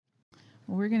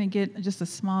We're going to get just a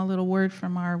small little word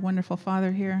from our wonderful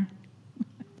Father here.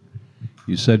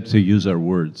 You said to use our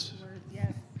words.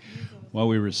 Yes. While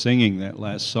we were singing that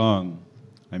last song,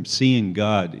 I'm seeing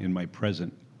God in my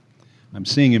present. I'm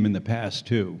seeing him in the past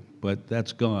too, but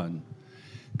that's gone.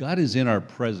 God is in our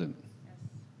present.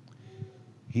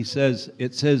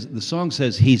 The song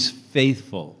says he's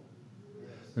faithful.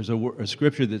 There's a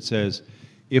scripture that says,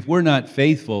 if we're not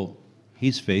faithful,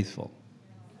 he's faithful.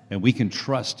 And we can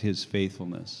trust his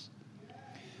faithfulness.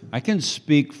 I can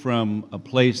speak from a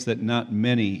place that not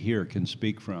many here can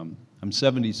speak from. I'm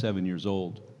 77 years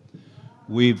old.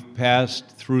 We've passed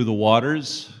through the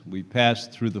waters. We've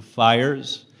passed through the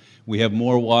fires. We have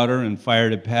more water and fire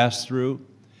to pass through.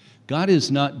 God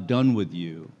is not done with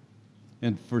you.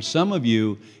 And for some of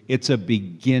you, it's a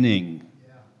beginning.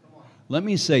 Let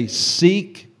me say,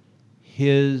 seek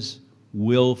his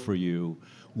will for you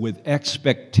with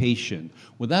expectation.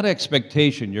 Without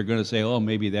expectation, you're going to say, oh,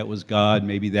 maybe that was God,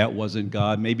 maybe that wasn't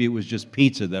God, maybe it was just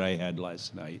pizza that I had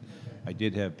last night. I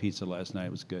did have pizza last night,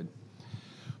 it was good.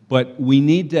 But we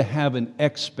need to have an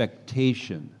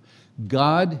expectation.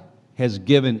 God has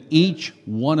given each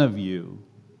one of you,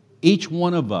 each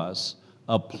one of us,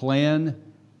 a plan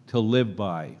to live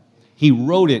by. He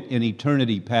wrote it in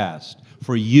eternity past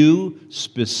for you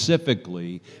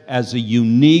specifically as a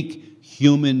unique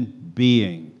human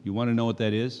being. You want to know what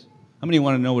that is? How many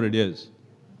want to know what it is?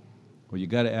 Well, you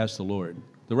got to ask the Lord.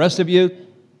 The rest of you,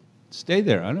 stay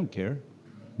there. I don't care.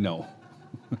 No.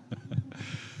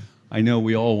 I know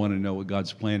we all want to know what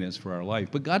God's plan is for our life,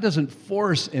 but God doesn't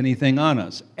force anything on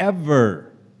us,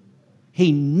 ever.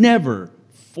 He never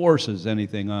forces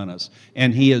anything on us,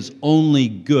 and he is only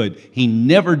good. He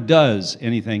never does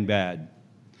anything bad.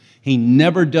 He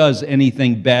never does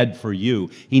anything bad for you.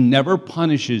 He never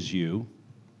punishes you.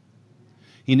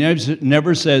 He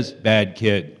never says, bad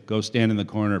kid, go stand in the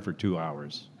corner for 2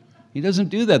 hours. He doesn't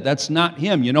do that. That's not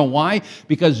him. You know why?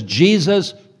 Because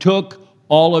Jesus took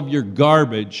all of your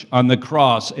garbage on the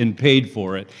cross and paid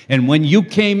for it. And when you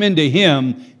came into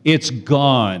him, it's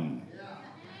gone.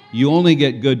 You only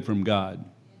get good from God.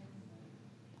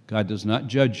 God does not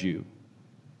judge you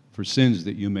for sins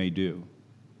that you may do.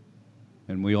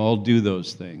 And we all do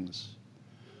those things.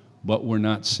 But we're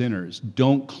not sinners.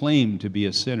 Don't claim to be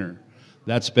a sinner.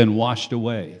 That's been washed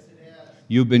away.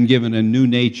 You've been given a new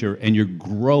nature, and you're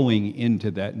growing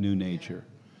into that new nature.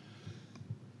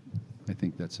 I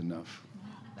think that's enough.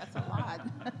 That's a lot.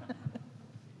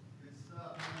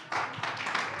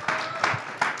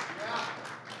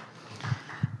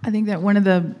 I think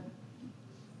that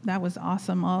that was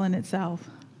awesome all in itself.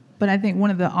 But I think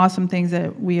one of the awesome things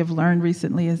that we have learned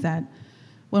recently is that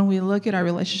when we look at our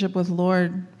relationship with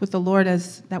the Lord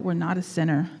as that we're not a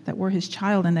sinner, that we're his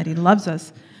child and that he loves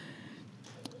us,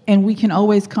 and we can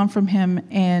always come from him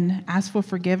and ask for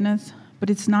forgiveness, but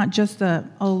it's not just oh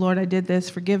Lord, I did this,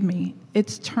 forgive me.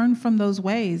 It's turn from those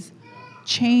ways.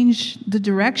 Change the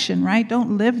direction, right?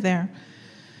 Don't live there.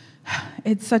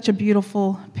 It's such a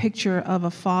beautiful picture of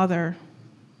a father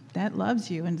that loves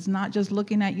you and is not just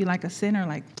looking at you like a sinner,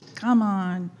 like, come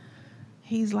on.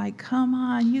 He's like, come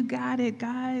on, you got it,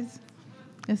 guys.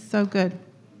 It's so good.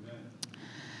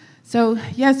 So,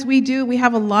 yes, we do. We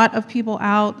have a lot of people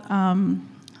out.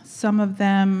 Some of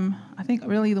them, I think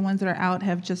really the ones that are out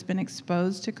have just been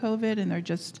exposed to COVID, and they're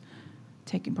just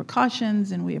taking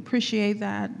precautions, and we appreciate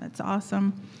that. That's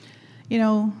awesome. You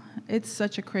know, it's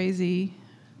such a crazy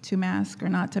to mask or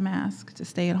not to mask, to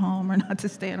stay at home or not to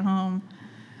stay at home.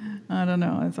 I don't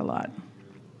know. It's a lot.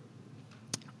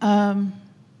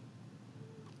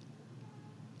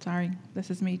 Sorry,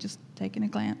 this is me just taking a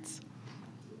glance.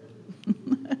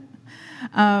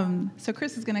 So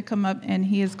Chris is going to come up, and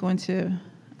he is going to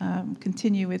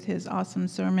continue with his awesome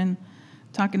sermon,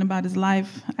 talking about his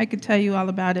life. I could tell you all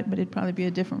about it, but it'd probably be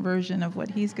a different version of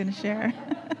what he's going to share.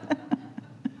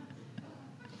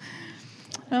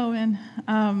 Oh, and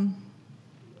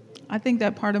I think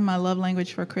that part of my love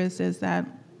language for Chris is that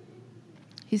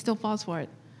he still falls for it.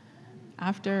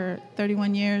 After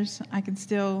 31 years, I can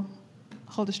still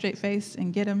hold a straight face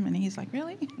and get him, and he's like,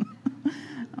 really?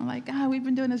 I'm like, God, we've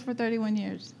been doing this for 31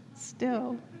 years.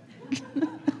 Still.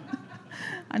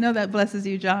 I know that blesses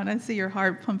you, John. I see your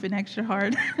heart pumping extra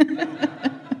hard.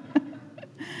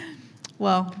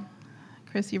 Well,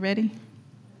 Chris, you ready?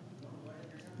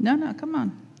 No, come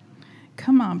on.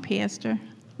 Come on, Pastor.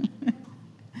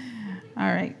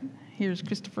 All right, here's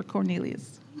Christopher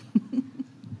Cornelius.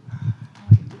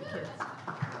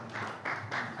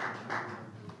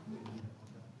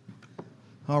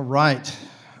 All right.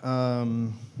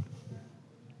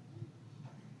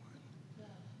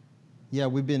 Yeah,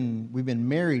 we've been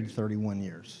married 31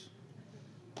 years.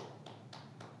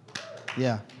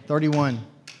 Yeah, 31.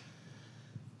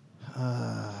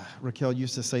 Raquel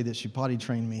used to say that she potty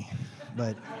trained me,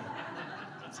 but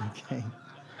it's okay.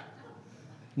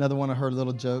 Another one of her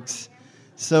little jokes.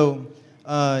 So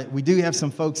we do have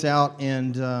some folks out,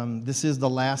 and this is the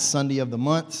last Sunday of the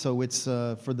month, so it's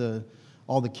for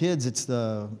all the kids, it's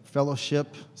the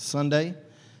fellowship Sunday.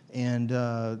 And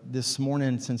this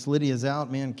morning, since Lydia's out,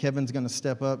 man, Kevin's going to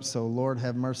step up, so Lord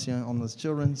have mercy on those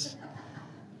children's.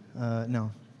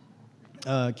 No.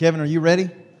 Kevin, are you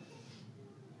ready?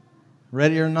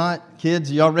 Ready or not?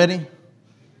 Kids, y'all ready?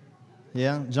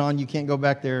 Yeah? John, you can't go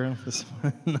back there.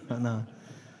 No.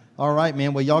 All right,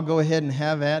 man. Well, y'all go ahead and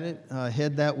have at it.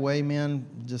 Head that way, man.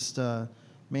 Just,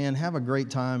 man, have a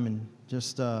great time and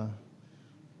just, man,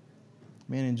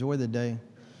 enjoy the day.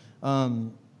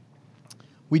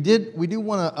 We do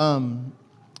want to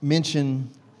mention,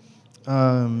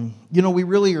 we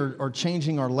really are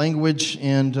changing our language,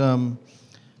 and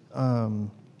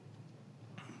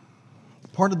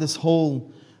part of this whole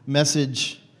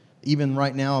message, even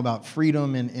right now, about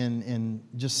freedom and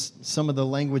just some of the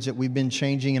language that we've been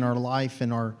changing in our life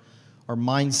and our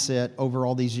mindset over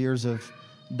all these years of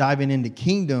diving into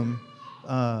kingdom.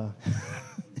 Part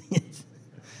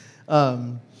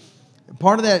of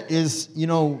that is,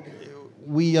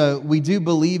 we do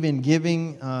believe in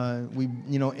giving.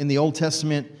 In the Old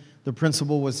Testament, the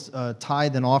principle was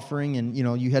tithe and offering, and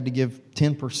you had to give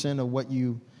 10% of what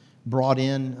you brought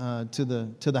in to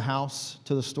the house,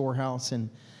 to the storehouse, and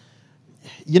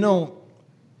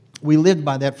we lived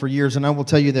by that for years. And I will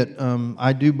tell you that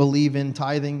I do believe in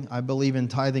tithing. I believe in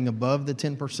tithing above the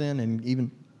 10% and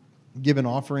even giving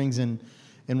offerings. And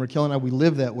Raquel and I, we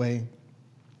live that way,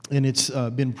 and it's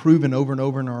been proven over and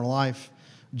over in our life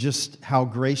just how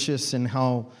gracious and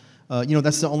how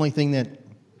that's the only thing that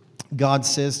God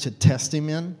says to test Him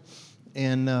in.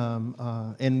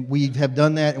 And we have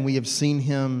done that, and we have seen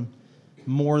Him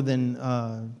more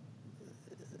go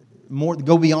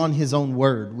beyond His own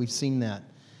word. We've seen that,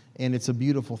 and it's a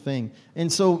beautiful thing. And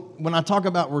so when I talk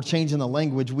about we're changing the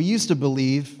language, we used to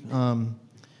believe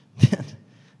that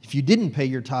if you didn't pay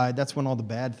your tithe, that's when all the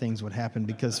bad things would happen,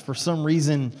 because for some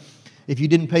reason, if you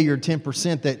didn't pay your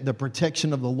 10%, that the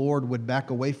protection of the Lord would back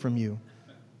away from you,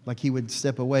 like He would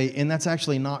step away. And that's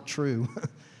actually not true.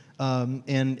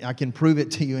 And I can prove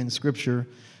it to you in Scripture.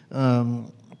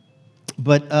 But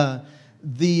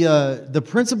the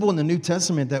principle in the New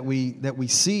Testament that we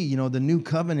see, the new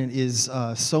covenant is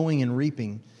sowing and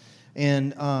reaping.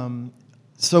 And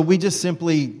so we just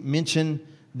simply mention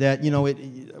that,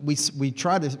 we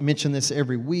try to mention this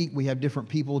every week. We have different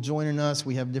people joining us.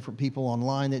 We have different people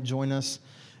online that join us.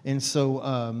 And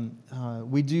so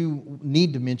we do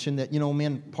need to mention that,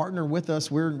 man, partner with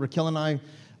us. Raquel and I,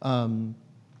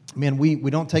 man, we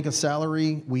don't take a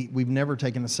salary. We've never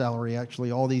taken a salary,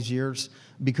 actually, all these years,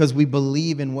 because we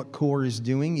believe in what CORE is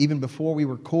doing. Even before we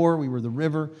were CORE, we were the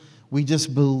River. We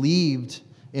just believed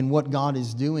in what God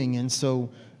is doing. And so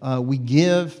we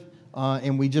give,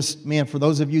 and we just, man, for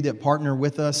those of you that partner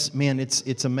with us, man,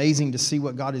 it's amazing to see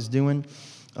what God is doing.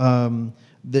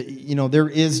 There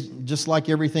is, just like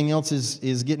everything else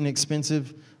is getting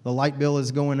expensive, the light bill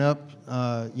is going up,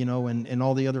 and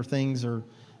all the other things are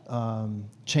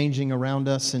changing around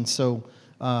us. And so,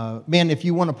 man, if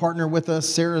you want to partner with us,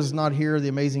 Sarah's not here, the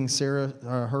amazing Sarah.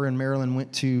 Her and Marilyn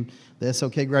went to the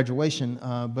SOK graduation,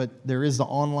 but there is the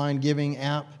online giving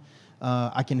app.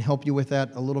 I can help you with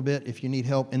that a little bit if you need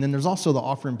help. And then there's also the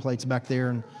offering plates back there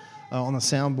and on the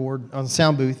soundboard, on the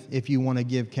sound booth, if you want to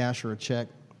give cash or a check.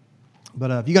 But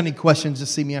if you got any questions,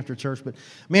 just see me after church. But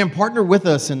man, partner with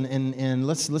us and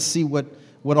let's see what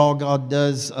all God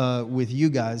does with you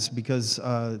guys, because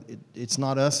it's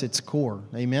not us, it's CORE.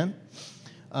 Amen.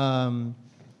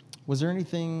 Was there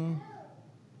anything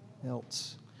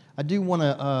else? I do want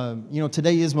to,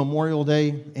 today is Memorial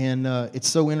Day, and it's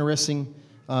so interesting.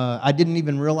 I didn't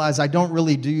even realize I don't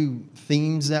really do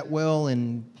themes that well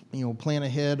and, plan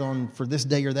ahead for this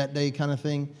day or that day kind of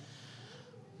thing.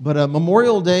 But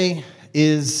Memorial Day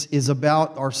is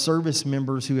about our service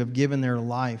members who have given their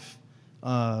life.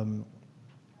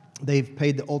 They've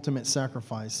paid the ultimate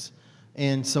sacrifice.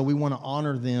 And so we want to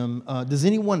honor them. Does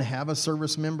anyone have a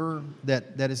service member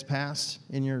that has passed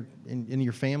in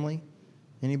your family?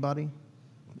 Anybody?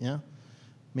 Yeah?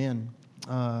 Man.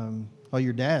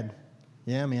 Your dad.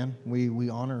 Yeah, man. We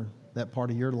honor that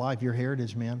part of your life, your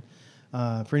heritage, man.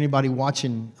 For anybody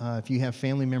watching, if you have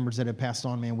family members that have passed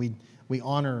on, man, we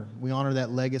honor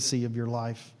that legacy of your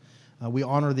life. We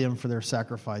honor them for their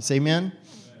sacrifice. Amen?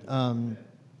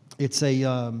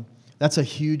 That's a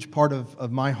huge part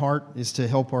of my heart, is to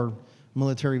help our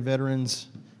military veterans.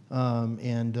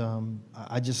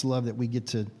 I just love that we get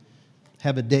to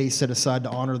have a day set aside to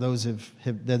honor those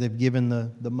that have given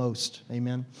the most.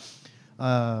 Amen.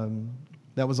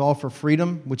 That was all for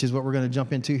freedom, which is what we're going to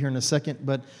jump into here in a second.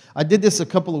 But I did this a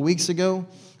couple of weeks ago,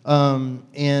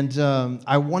 and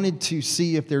I wanted to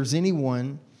see if there's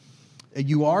anyone,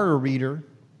 you are a reader,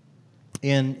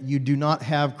 and you do not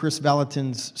have Chris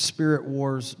Valentin's Spirit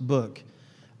Wars book.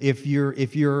 If you're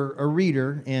a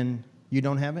reader and you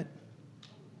don't have it,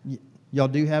 y'all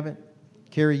do have it?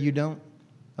 Carrie, you don't?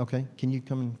 Okay, can you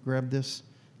come and grab this?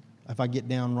 If I get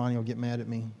down, Ronnie will get mad at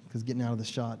me because getting out of the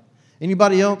shot.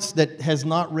 Anybody else that has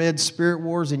not read Spirit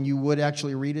Wars and you would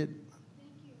actually read it?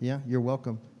 Yeah, you're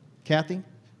welcome. Kathy?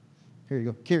 Here you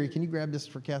go. Carrie, can you grab this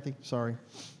for Kathy? Sorry.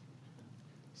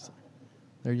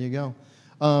 There you go.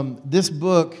 This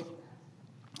book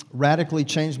radically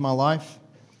changed my life,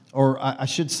 or I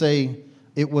should say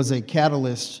it was a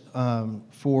catalyst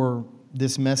for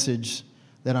this message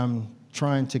that I'm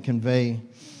trying to convey,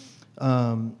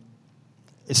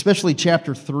 especially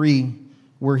chapter 3,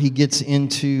 where he gets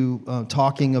into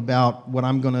talking about what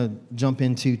I'm going to jump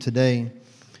into today.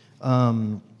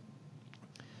 The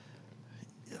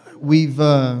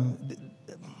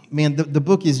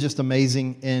book is just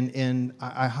amazing, and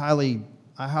I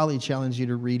highly challenge you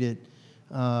to read it.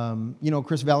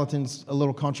 Chris Valentin's a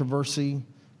little controversial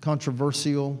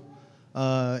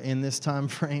in this time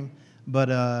frame, but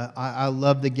I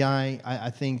love the guy. I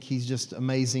think he's just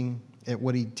amazing at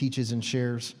what he teaches and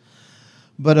shares.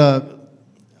 But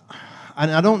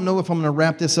I don't know if I'm going to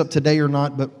wrap this up today or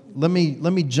not, but let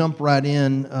me jump right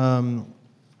in.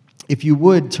 If you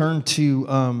would turn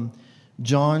to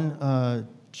John,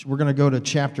 we're going to go to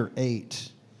chapter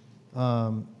 8.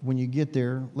 When you get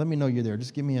there, let me know you're there.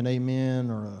 Just give me an amen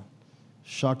or a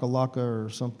shakalaka or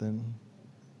something.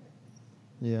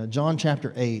 Yeah, John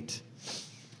chapter 8.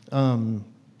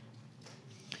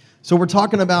 So we're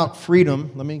talking about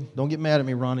freedom. Don't get mad at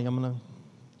me, Ronnie. I'm going to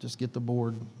just get the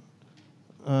board.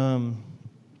 No,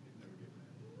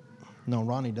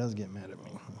 Ronnie does get mad at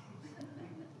me.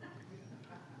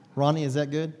 Ronnie, is that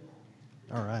good?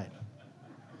 All right.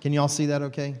 Can y'all see that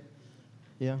okay?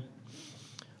 Yeah?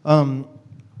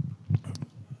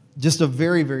 Just a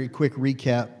very, very quick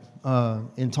recap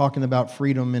in talking about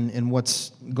freedom and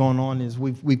what's going on is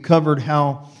we've covered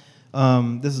how,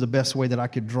 this is the best way that I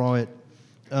could draw it,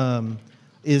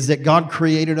 is that God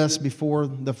created us before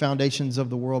the foundations of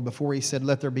the world, before he said,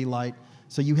 let there be light.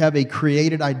 So you have a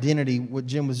created identity, what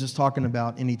Jim was just talking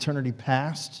about, in eternity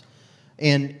past,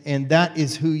 and that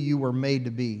is who you were made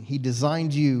to be. He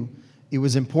designed you. It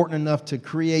was important enough to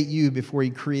create you before he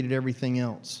created everything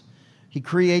else. He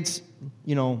creates,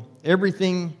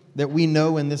 everything that we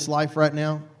know in this life right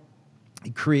now.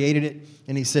 He created it,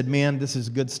 and he said, man, this is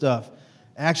good stuff.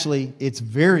 Actually, it's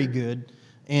very good.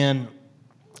 And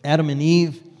Adam and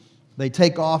Eve, they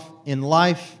take off in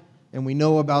life, and we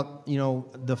know about,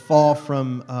 the fall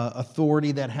from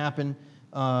authority that happened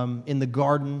in the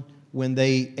garden when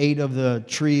they ate of the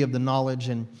tree of the knowledge.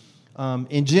 And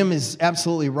Jim is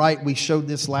absolutely right. We showed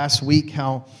this last week,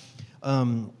 how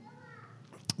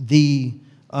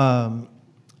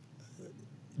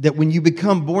that when you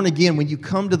become born again, when you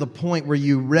come to the point where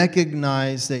you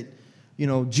recognize that,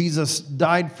 Jesus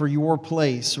died for your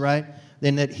place, right?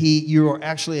 Then that you are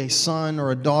actually a son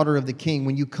or a daughter of the King.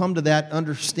 When you come to that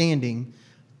understanding,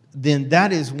 then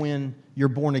that is when you're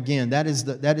born again. That is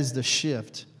the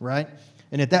shift, right?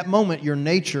 And at that moment, your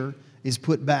nature is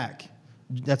put back.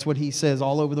 That's what he says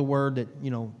all over the Word, that,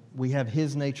 we have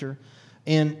his nature.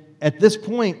 And at this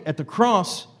point, at the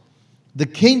cross, the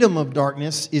kingdom of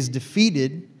darkness is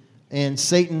defeated, and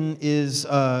Satan is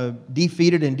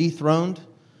defeated and dethroned.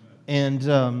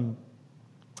 And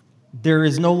there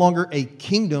is no longer a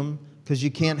kingdom, because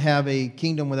you can't have a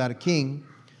kingdom without a king.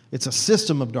 It's a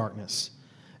system of darkness.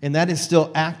 And that is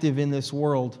still active in this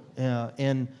world.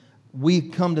 And we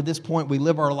come to this point, we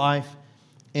live our life.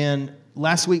 And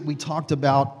last week we talked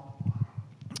about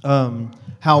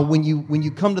how when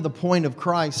you come to the point of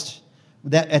Christ,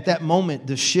 that at that moment,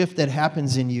 the shift that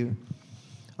happens in you,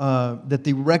 that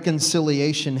the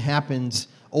reconciliation happens,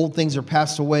 old things are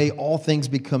passed away, all things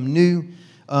become new.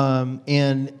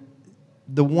 And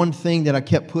the one thing that I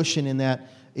kept pushing in that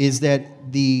is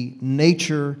that the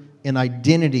nature and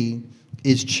identity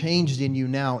is changed in you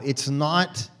now. It's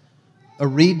not a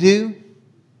redo.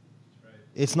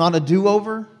 It's not a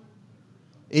do-over.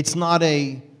 It's not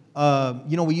we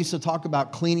used to talk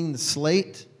about cleaning the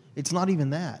slate. It's not even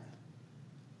that.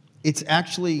 It's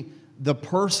actually the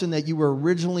person that you were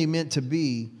originally meant to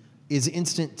be is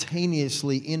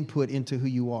instantaneously input into who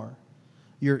you are.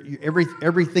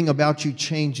 Everything about you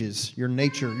changes, your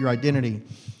nature, your identity.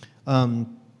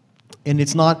 And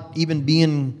it's not even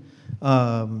being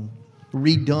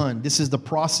redone. This is the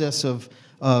process of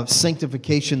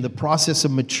sanctification, the process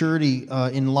of maturity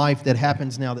in life that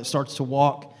happens now, that starts to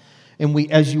walk.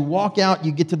 And as you walk out,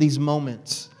 you get to these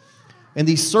moments. And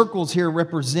these circles here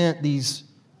represent these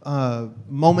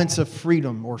moments of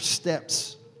freedom, or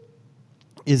steps,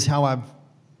 is how I've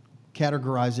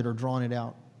categorized it or drawn it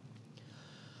out.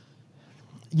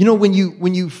 You know, when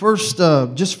you first,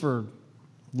 just for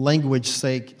language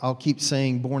sake, I'll keep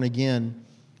saying born again.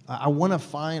 I want to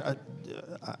find,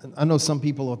 I know some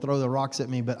people will throw the rocks at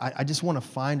me, but I just want to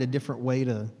find a different way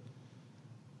to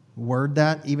word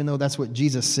that, even though that's what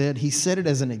Jesus said. He said it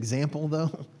as an example,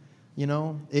 though. You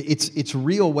know, it's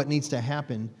real what needs to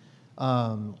happen.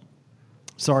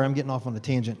 Sorry, I'm getting off on a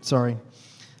tangent. Sorry.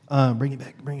 Bring it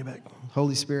back.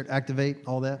 Holy Spirit, activate,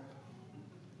 all that.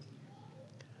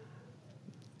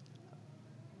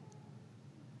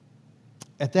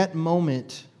 At that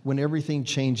moment, when everything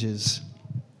changes,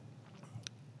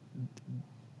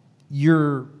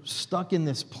 you're stuck in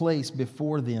this place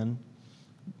before then.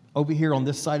 Over here on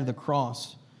this side of the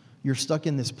cross, you're stuck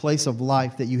in this place of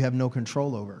life that you have no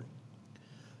control over.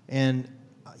 And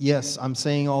yes, I'm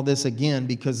saying all this again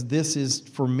because this is,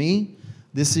 for me,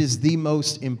 this is the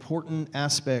most important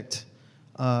aspect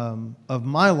of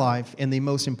my life, and the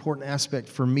most important aspect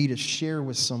for me to share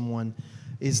with someone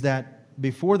is that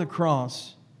before the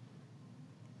cross,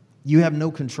 you have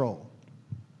no control.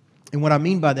 And what I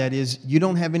mean by that is you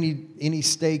don't have any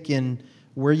stake in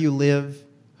where you live,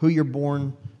 who you're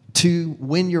born to,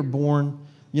 when you're born.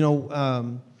 You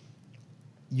know,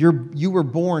 you were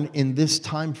born in this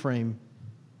time frame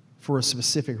for a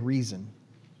specific reason,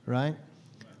 right?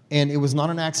 And it was not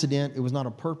an accident. It was not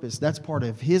a purpose. That's part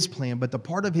of His plan. But the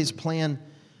part of His plan,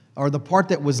 or the part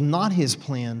that was not His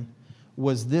plan,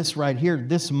 was this right here,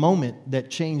 this moment that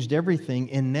changed everything.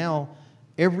 And now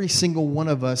every single one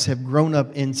of us have grown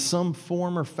up in some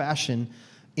form or fashion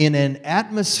in an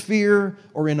atmosphere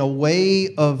or in a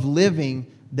way of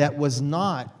living that was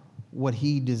not what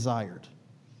He desired.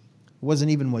 It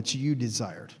wasn't even what you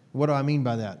desired. What do I mean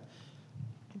by that?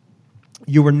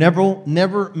 You were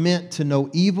never meant to know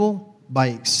evil by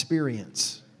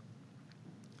experience.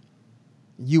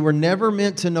 You were never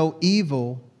meant to know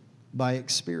evil by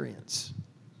experience.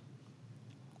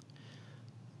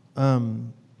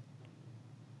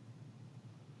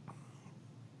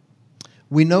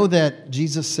 We know that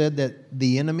Jesus said that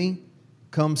the enemy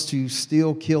comes to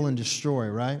steal, kill, and destroy,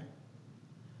 right?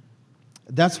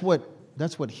 That's what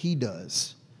he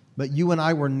does. But you and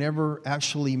I were never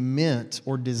actually meant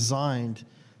or designed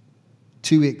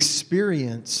to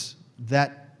experience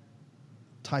that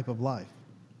type of life.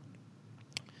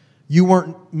 You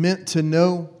weren't meant to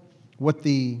know what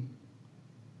the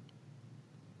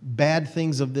bad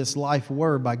things of this life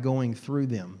were by going through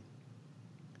them.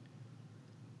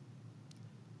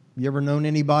 You ever known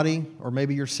anybody, or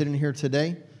maybe you're sitting here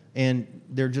today, and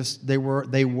they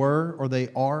were or they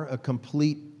are a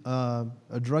complete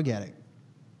a drug addict?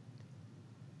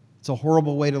 It's a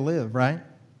horrible way to live, right?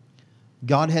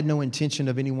 God had no intention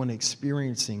of anyone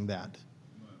experiencing that.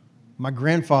 My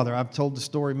grandfather, I've told the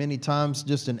story many times,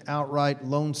 just an outright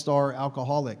Lone Star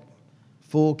alcoholic,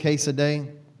 full case a day.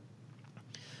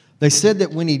 They said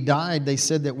that when he died, they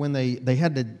said that when they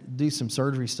had to do some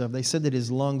surgery stuff, they said that his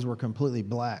lungs were completely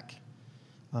black.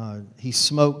 He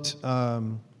smoked,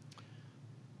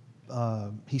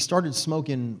 he started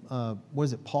smoking, what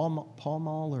is it, Pall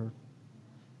Mall, or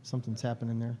something's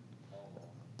happening there?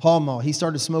 Pall Mall. He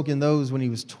started smoking those when he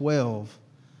was 12.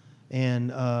 And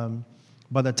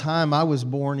by the time I was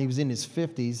born, he was in his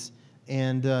 50s.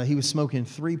 And he was smoking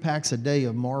 3 packs a day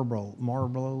of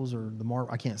Marlboros,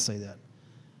 or I can't say that.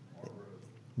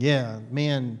 Yeah,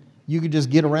 man, you could just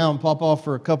get around, pop off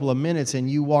for a couple of minutes, and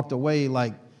you walked away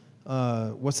like,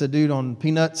 what's the dude on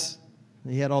Peanuts?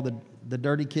 He had all the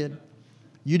dirty kid.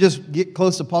 You just get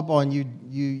close to Papa, and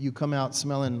you come out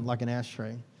smelling like an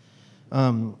ashtray.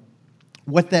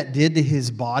 What that did to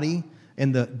his body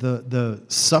and the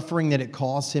suffering that it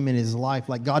caused him in his life,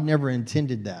 like God never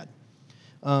intended that.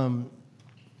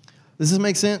 Does this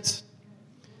make sense?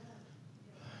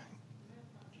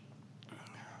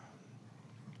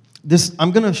 I'm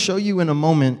going to show you in a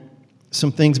moment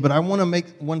some things, but I want to make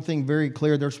one thing very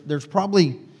clear. There's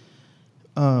probably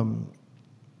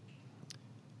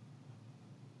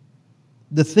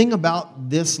the thing about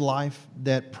this life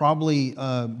that probably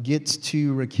gets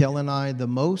to Raquel and I the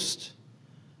most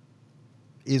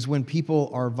is when people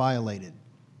are violated.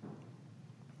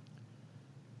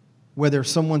 Whether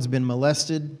someone's been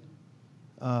molested,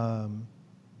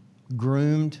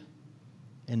 groomed,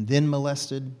 and then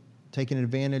molested, taken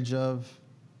advantage of,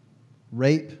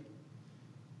 rape.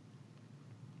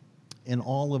 in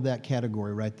all of that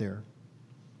category right there.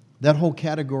 That whole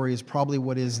category is probably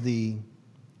what is the,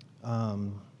 I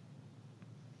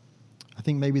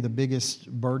think maybe the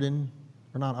biggest burden,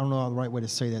 or not, I don't know the right way to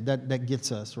say that. That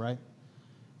gets us, right?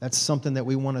 That's something that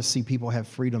we want to see people have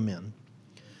freedom in.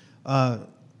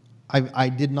 I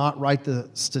did not write the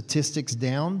statistics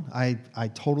down. I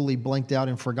totally blanked out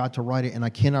and forgot to write it, and I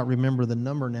cannot remember the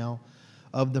number now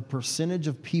of the percentage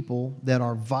of people that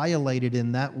are violated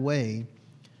in that way,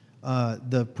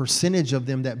 the percentage of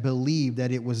them that believe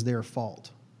that it was their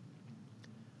fault.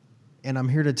 And I'm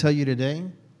here to tell you today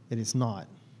that it's not.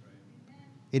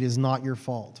 It is not your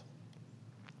fault.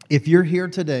 If you're here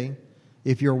today,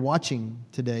 if you're watching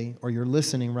today, or you're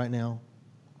listening right now,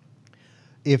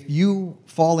 if you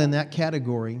fall in that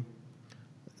category,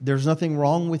 there's nothing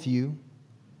wrong with you.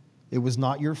 It was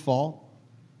not your fault.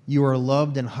 You are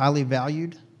loved and highly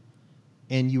valued,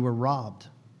 and you were robbed.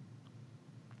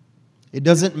 It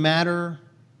doesn't matter.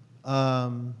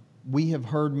 We have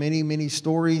heard many, many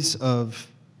stories of,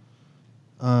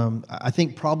 I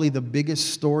think probably the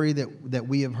biggest story that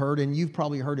we have heard, and you've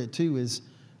probably heard it too, is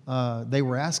they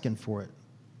were asking for it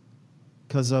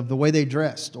because of the way they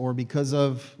dressed or because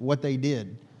of what they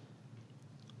did.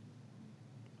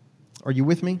 Are you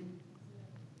with me?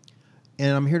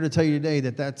 And I'm here to tell you today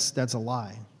that that's a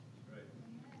lie.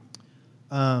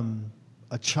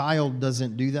 A child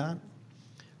doesn't do that,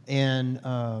 and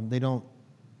they don't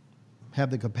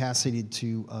have the capacity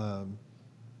to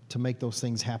make those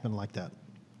things happen like that.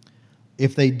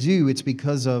 If they do, it's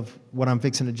because of what I'm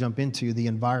fixing to jump into, the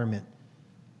environment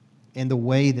and the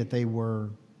way that they were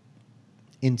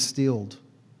instilled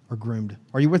or groomed.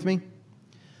 Are you with me?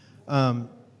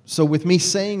 So with me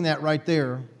saying that right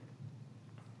there,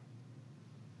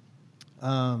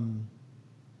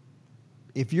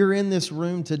 if you're in this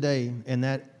room today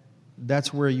and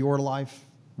that's where your life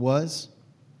was,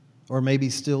 or maybe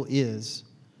still is,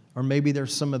 or maybe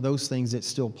there's some of those things that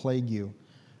still plague you,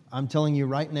 I'm telling you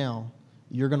right now,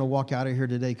 you're going to walk out of here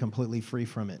today completely free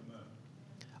from it.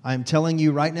 I'm telling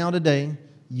you right now today,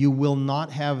 you will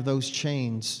not have those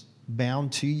chains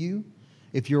bound to you.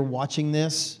 If you're watching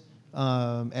this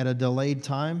at a delayed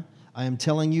time, I am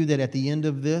telling you that at the end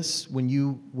of this, when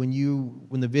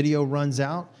the video runs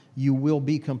out, you will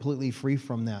be completely free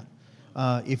from that.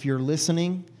 If you're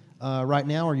listening right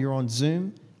now or you're on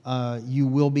Zoom, you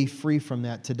will be free from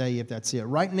that today if that's it.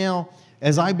 Right now,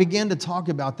 as I began to talk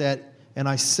about that and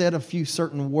I said a few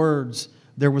certain words,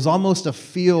 there was almost a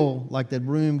feel like the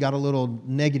room got a little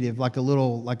negative,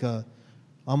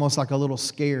 almost like a little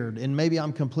scared. And maybe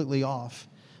I'm completely off.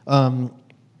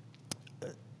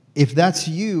 If that's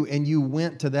you and you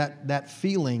went to that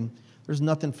feeling, there's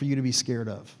nothing for you to be scared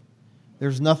of.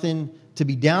 There's nothing to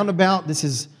be down about. This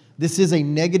is a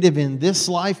negative in this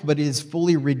life, but it is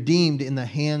fully redeemed in the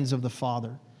hands of the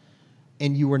Father.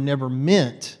 And you were never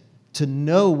meant to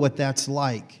know what that's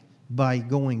like by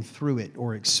going through it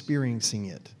or experiencing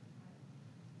it.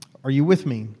 Are you with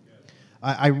me?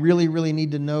 I really, really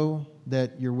need to know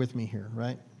that you're with me here,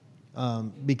 right?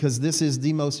 Because this is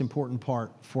the most important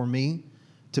part for me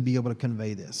to be able to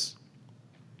convey this.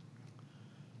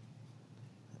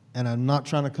 And I'm not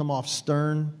trying to come off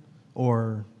stern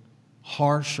or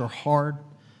harsh or hard.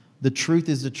 The truth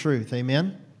is the truth.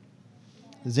 Amen?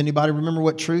 Does anybody remember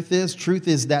what truth is? Truth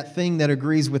is that thing that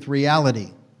agrees with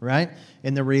reality, right?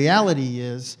 And the reality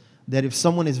is that if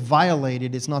someone is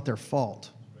violated, it's not their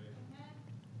fault.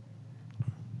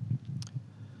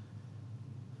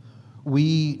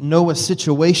 We know a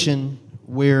situation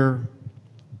where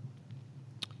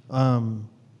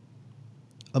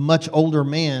a much older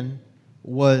man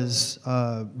was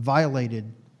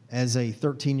violated as a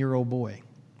 13-year-old boy.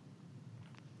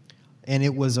 And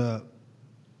it was a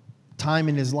time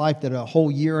in his life that a whole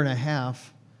year and a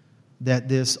half that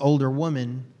this older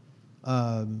woman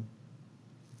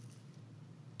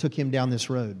took him down this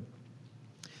road.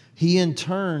 He in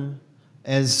turn,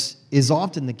 as is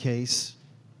often the case,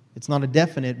 it's not a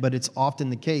definite, but it's often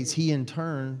the case, he in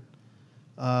turn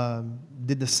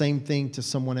did the same thing to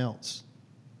someone else.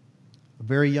 A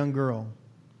very young girl,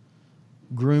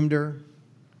 groomed her,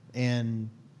 and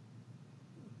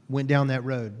went down that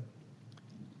road.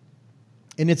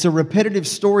 And it's a repetitive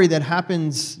story that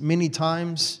happens many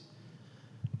times.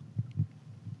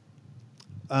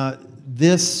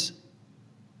 This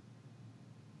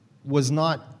was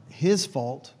not his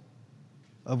fault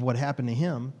of what happened to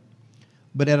him,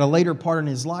 but at a later part in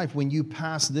his life, when you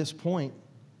pass this point,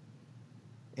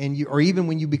 or even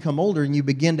when you become older and you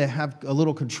begin to have a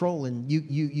little control and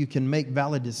you can make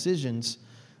valid decisions,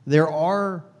 there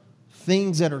are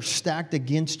things that are stacked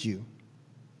against you,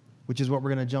 which is what we're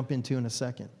going to jump into in a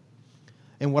second.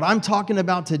 And what I'm talking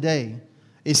about today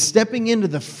is stepping into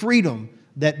the freedom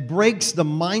that breaks the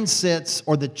mindsets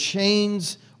or the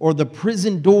chains or the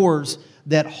prison doors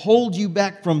that hold you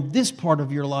back from this part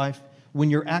of your life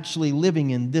when you're actually living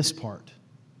in this part.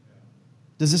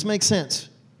 Does this make sense?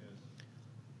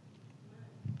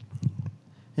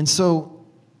 And so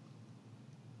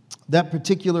that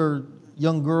particular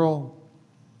young girl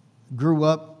grew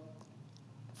up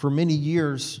for many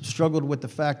years, struggled with the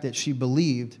fact that she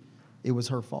believed it was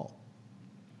her fault.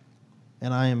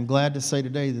 And I am glad to say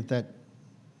today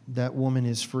that woman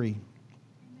is free.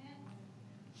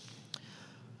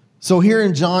 So here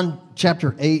in John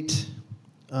chapter 8,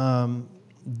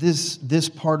 this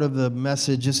part of the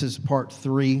message, this is part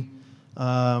 3.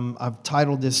 I've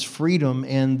titled this Freedom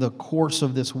and the Course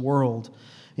of This World.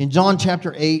 In John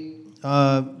chapter 8,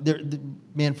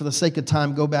 man, for the sake of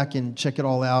time, go back and check it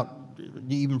all out,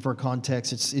 even for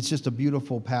context. It's just a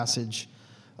beautiful passage.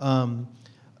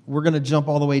 We're going to jump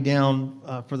all the way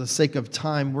down for the sake of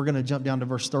time. We're going to jump down to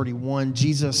verse 31.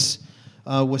 Jesus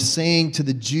was saying to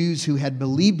the Jews who had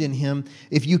believed in him,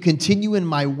 if you continue in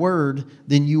my word,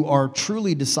 then you are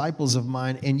truly disciples of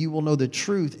mine, and you will know the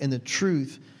truth, and the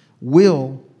truth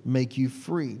will make you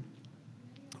free.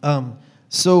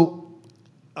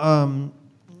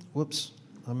 Whoops,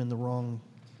 I'm in the wrong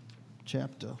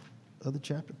chapter. Other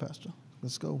chapter, Pastor.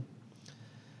 Let's go.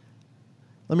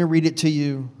 Let me read it to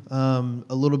you a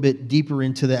little bit deeper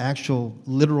into the actual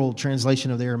literal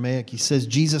translation of the Aramaic. He says,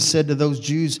 Jesus said to those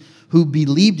Jews who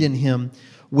believed in him,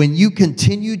 when you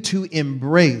continue to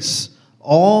embrace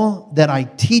all that I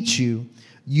teach you,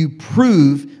 you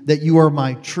prove that you are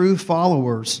my true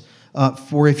followers.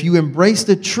 For if you embrace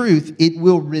the truth, it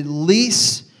will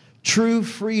release true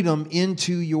freedom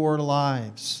into your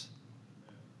lives.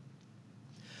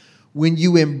 When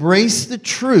you embrace the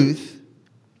truth,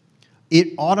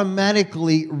 it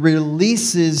automatically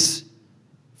releases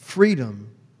freedom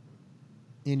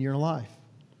in your life.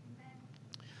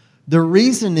 The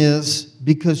reason is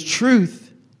because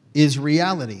truth is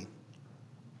reality.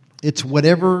 It's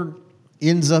whatever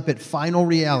ends up at final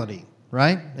reality,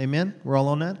 right? Amen? We're all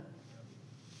on that?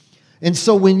 And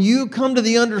so when you come to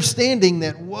the understanding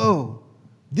that, whoa,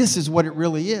 this is what it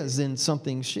really is, then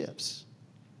something shifts.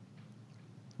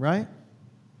 Right?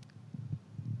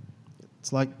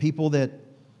 It's like people that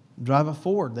drive a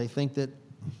Ford. They think that,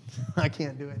 I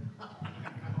can't do it.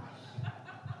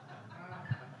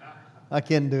 I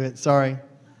can't do it, sorry.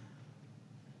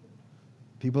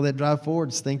 People that drive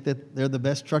Fords think that they're the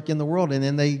best truck in the world, and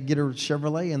then they get a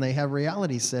Chevrolet and they have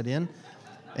reality set in.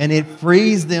 And it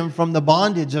frees them from the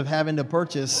bondage of having to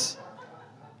purchase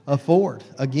a Ford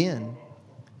again.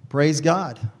 Praise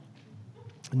God.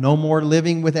 No more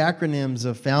living with acronyms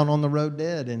of found on the road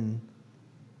dead and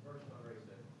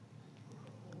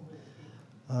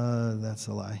that's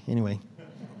a lie. Anyway.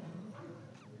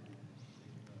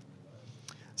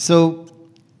 So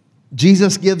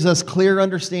Jesus gives us clear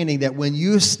understanding that when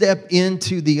you step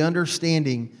into the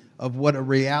understanding of what a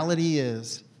reality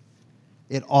is,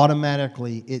 it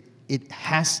automatically, it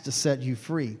has to set you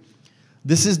free.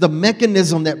 This is the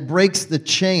mechanism that breaks the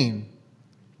chain.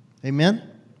 Amen?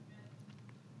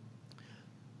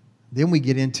 Then we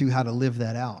get into how to live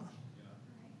that out.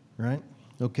 Right?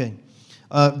 Okay.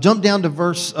 Jump down to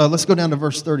let's go down to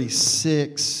verse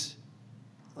 36.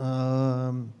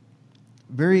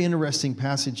 Very interesting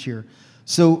passage here.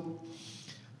 So,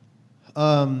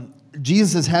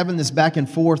 Jesus is having this back and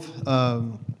forth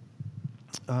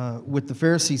with the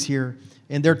Pharisees here,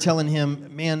 and they're telling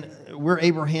him, man, we're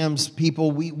Abraham's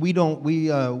people. We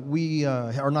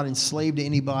are not enslaved to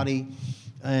anybody.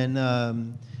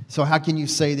 And so how can you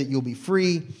say that you'll be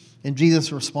free? And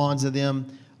Jesus responds to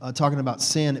them, talking about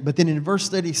sin. But then in verse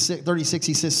 36,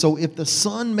 he says, so if the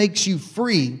Son makes you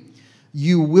free,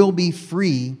 you will be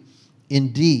free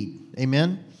indeed.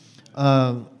 Amen?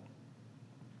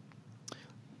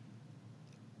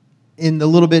 In a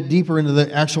little bit deeper into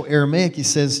the actual Aramaic, he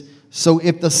says, so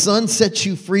if the Son sets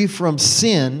you free from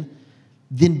sin,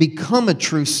 then become a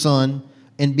true son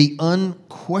and be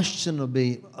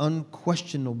unquestionably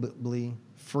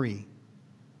free.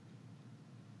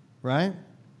 Right?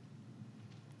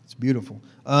 It's beautiful.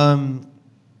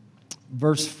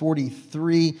 Verse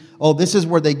 43. Oh, this is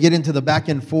where they get into the back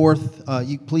and forth.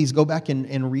 You please go back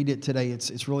and read it today.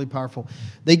 It's really powerful.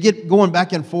 They get going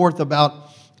back and forth about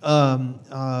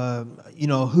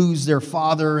who's their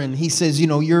father, and he says, you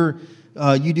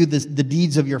do the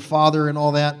deeds of your father and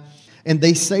all that. And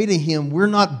they say to him, we're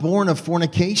not born of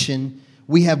fornication.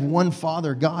 We have one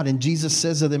Father, God. And Jesus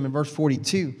says to them in verse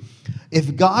 42,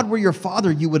 if God were your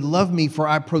Father, you would love me, for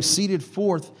I proceeded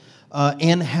forth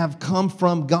and have come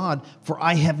from God. For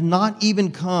I have not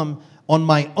even come on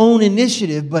my own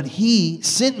initiative, but He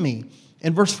sent me.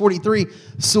 In verse 43,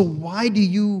 so why do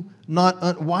you not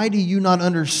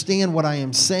understand what I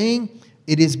am saying?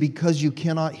 It is because you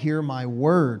cannot hear my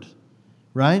word,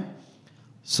 right?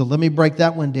 So let me break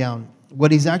that one down.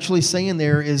 What he's actually saying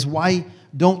there is, why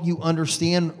don't you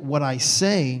understand what I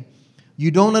say?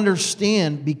 You don't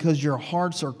understand because your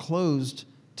hearts are closed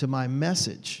to my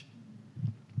message.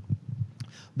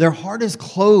 Their heart is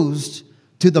closed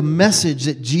to the message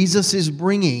that Jesus is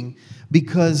bringing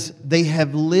because they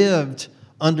have lived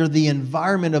under the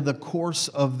environment of the course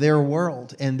of their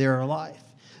world and their life.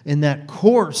 And that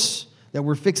course that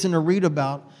we're fixing to read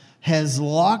about has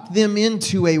locked them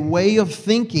into a way of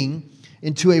thinking,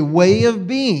 into a way of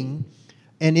being,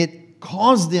 and it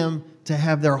caused them to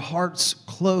have their hearts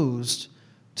closed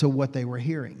to what they were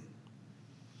hearing.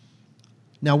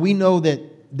 Now, we know that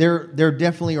there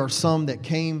definitely are some that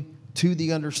came to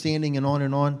the understanding and on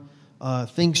and on.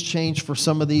 Things changed for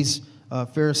some of these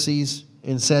Pharisees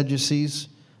and Sadducees.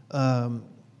 And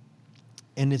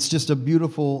it's just a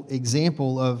beautiful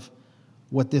example of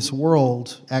what this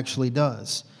world actually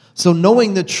does. So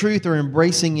knowing the truth or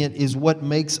embracing it is what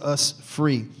makes us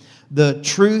free. The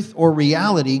truth or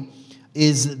reality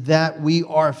is that we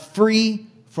are free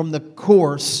from the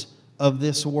course of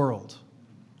this world.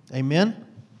 Amen?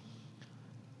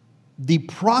 The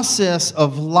process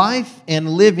of life and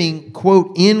living,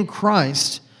 quote, in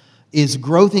Christ is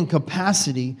growth in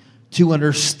capacity to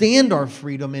understand our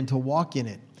freedom and to walk in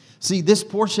it. See, this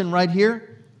portion right here,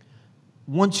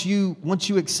 once you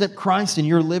accept Christ and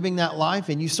you're living that life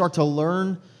and you start to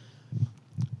learn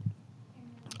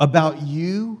about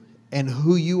you and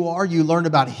who you are, you learn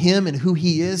about Him and who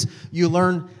He is, you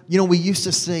learn, we used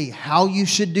to say how you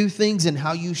should do things and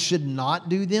how you should not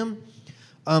do them.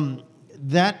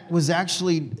 That was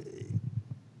actually,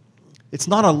 it's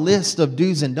not a list of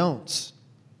do's and don'ts.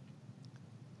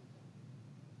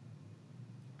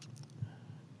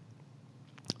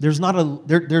 There's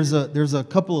a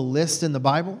couple of lists in the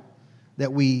Bible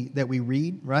that we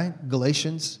read, right?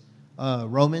 Galatians,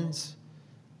 Romans,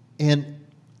 and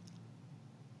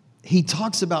he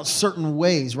talks about certain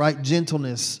ways, right?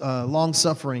 Gentleness, long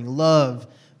suffering, love,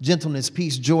 gentleness,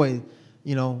 peace, joy,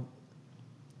 And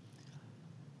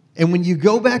when you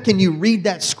go back and you read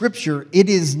that scripture, it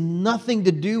is nothing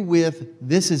to do with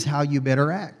this is how you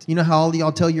better act. You know how all of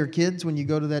y'all tell your kids when you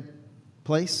go to that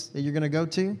place that you're going to go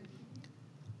to?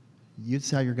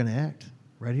 It's how you're going to act.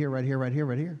 Right here, right here, right here,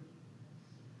 right here.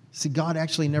 See, God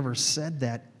actually never said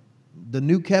that. The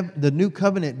new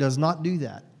covenant does not do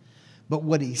that. But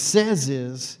what He says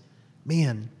is,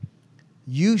 man,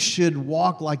 you should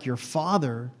walk like your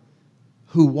Father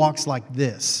who walks like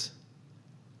this.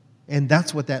 And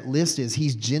that's what that list is.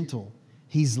 He's gentle.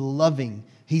 He's loving.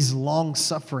 He's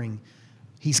long-suffering.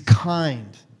 He's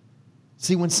kind.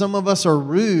 See, when some of us are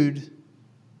rude,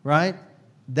 right?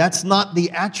 That's not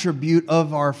the attribute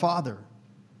of our Father,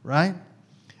 right?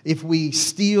 If we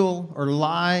steal or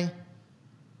lie,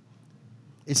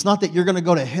 it's not that you're going to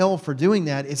go to hell for doing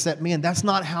that. It's that, man, that's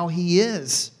not how He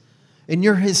is. And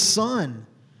you're His son.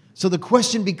 So the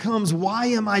question becomes, why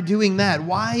am I doing that?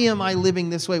 Why am I living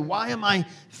this way? Why am I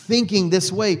thinking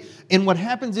this way? And what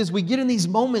happens is we get in these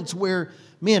moments where,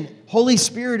 man, Holy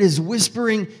Spirit is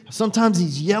whispering. Sometimes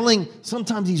He's yelling.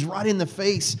 Sometimes He's right in the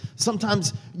face.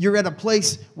 Sometimes you're at a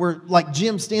place where, like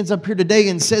Jim stands up here today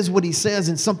and says what he says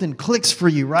and something clicks for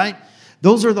you, right?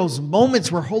 Those are those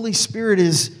moments where Holy Spirit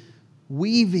is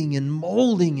weaving and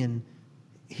molding, and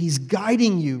He's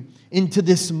guiding you into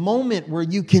this moment where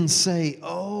you can say,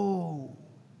 oh,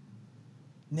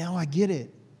 now I get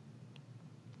it.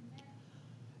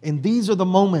 And these are the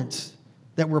moments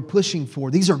that we're pushing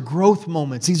for. These are growth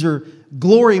moments. These are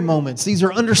glory moments. These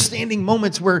are understanding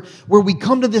moments where we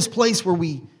come to this place where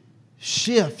we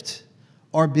shift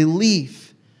our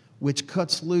belief, which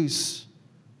cuts loose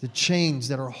the chains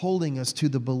that are holding us to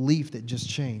the belief that just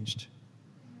changed.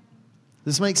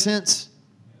 Does this make sense?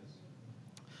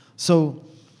 So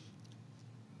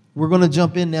we're going to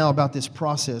jump in now about this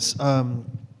process.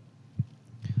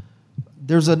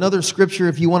 There's another scripture,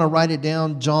 if you want to write it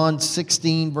down, John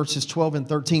 16, verses 12 and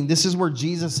 13. This is where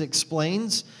Jesus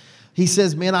explains. He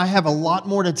says, man, I have a lot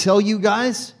more to tell you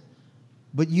guys,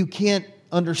 but you can't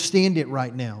understand it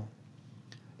right now.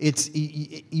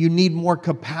 You need more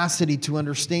capacity to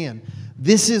understand.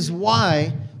 This is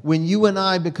why when you and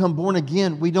I become born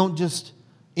again, we don't just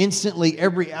instantly,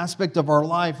 every aspect of our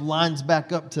life lines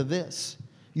back up to this.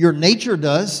 Your nature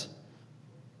does.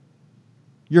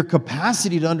 Your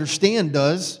capacity to understand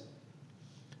does.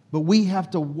 But we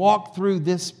have to walk through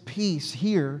this piece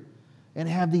here and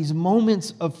have these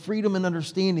moments of freedom and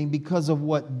understanding because of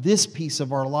what this piece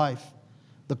of our life,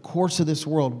 the course of this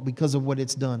world, because of what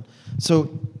it's done.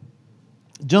 So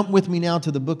jump with me now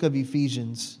to the book of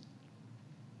Ephesians.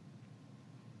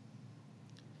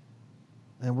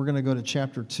 And we're going to go to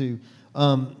chapter 2.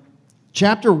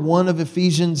 Chapter 1 of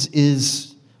Ephesians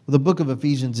the book of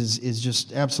Ephesians is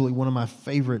just absolutely one of my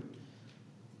favorite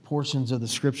portions of the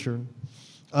Scripture.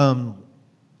 I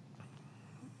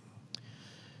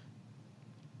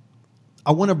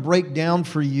want to break down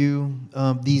for you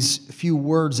these few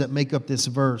words that make up this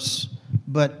verse.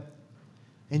 But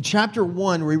in chapter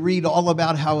 1, we read all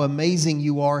about how amazing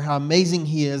you are, how amazing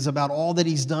He is, about all that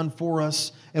He's done for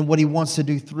us and what He wants to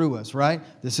do through us, right?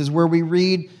 This is where we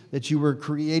read that you were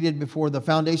created before the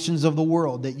foundations of the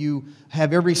world, that you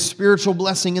have every spiritual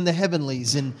blessing in the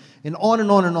heavenlies, and on and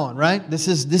on and on, right? This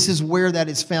is where that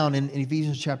is found in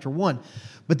Ephesians chapter 1.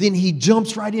 But then he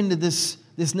jumps right into this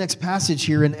next passage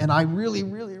here, and I really,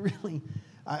 really, really,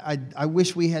 I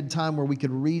wish we had time where we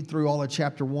could read through all of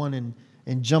chapter 1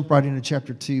 and jump right into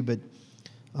chapter 2, but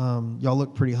y'all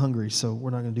look pretty hungry, so we're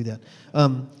not going to do that.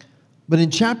 But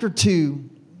in chapter 2,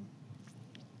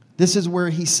 this is where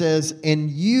he says,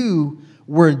 "And you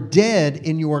were dead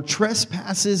in your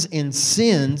trespasses and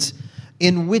sins,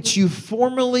 in which you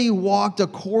formerly walked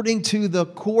according to the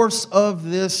course of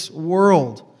this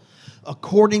world,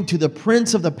 according to the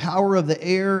prince of the power of the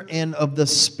air and of the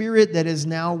spirit that is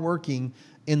now working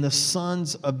in the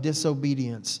sons of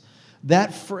disobedience."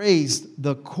 That phrase,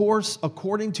 the course,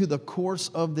 according to the course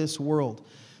of this world.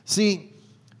 See,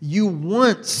 you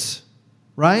once,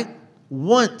 right?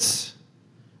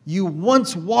 You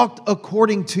once walked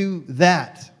according to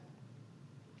that.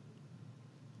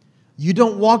 You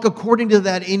don't walk according to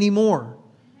that anymore.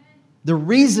 The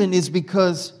reason is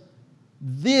because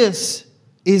this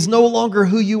is no longer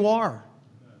who you are.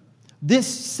 This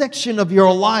section of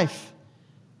your life,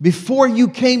 before you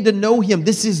came to know Him,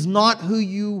 this is not who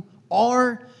you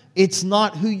are. It's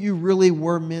not who you really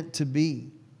were meant to be.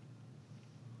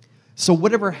 So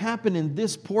whatever happened in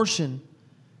this portion,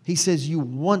 he says you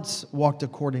once walked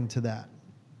according to that.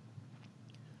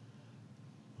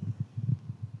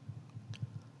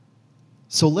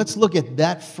 So let's look at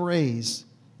that phrase.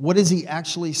 What is he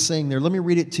actually saying there? Let me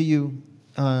read it to you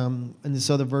in this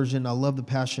other version. I love the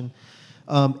Passion.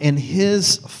 And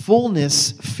His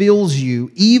fullness fills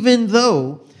you, even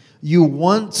though you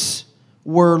once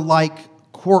were like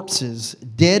corpses,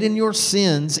 dead in your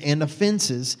sins and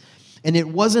offenses. And it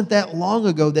wasn't that long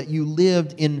ago that you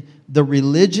lived in the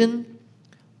religion,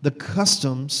 the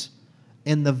customs,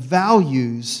 and the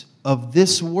values of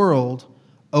this world,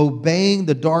 obeying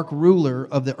the dark ruler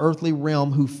of the earthly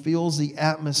realm who fills the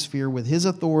atmosphere with his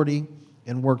authority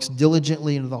and works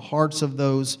diligently into the hearts of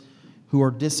those who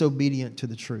are disobedient to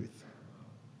the truth.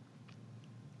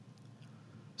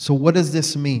 So what does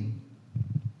this mean?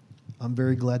 I'm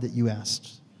very glad that you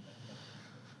asked.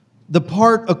 The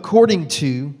part according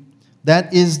to,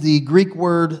 that is the Greek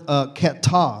word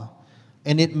kata,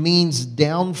 and it means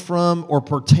down from or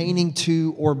pertaining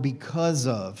to or because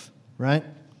of, right?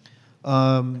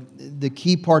 The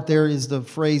key part there is the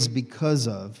phrase because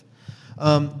of.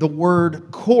 The word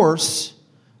course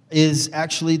is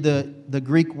actually the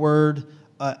Greek word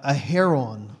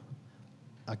aheron.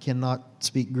 I cannot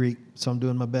speak Greek, so I'm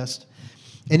doing my best.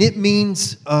 And it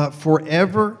means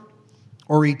forever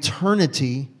or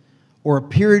eternity or a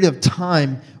period of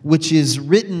time, which is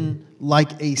written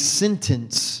like a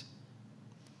sentence.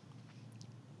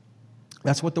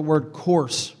 That's what the word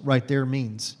course right there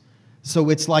means. So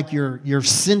it's like you're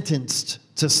sentenced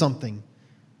to something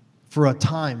for a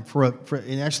time,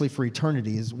 and actually for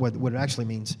eternity is what it actually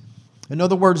means. In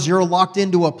other words, you're locked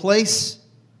into a place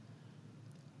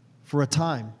for a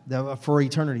time, for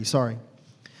eternity, sorry.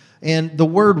 And the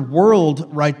word world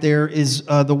right there is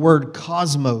the word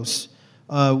cosmos,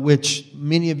 which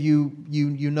many of you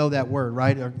know that word,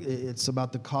 right? It's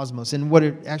about the cosmos. And what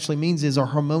it actually means is a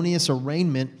harmonious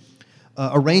arrangement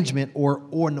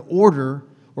or an order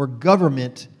or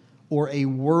government or a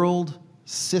world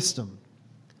system.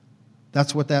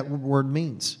 That's what that word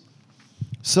means.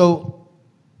 So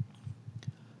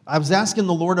I was asking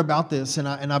the Lord about this, and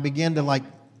I began to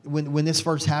when this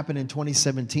first happened in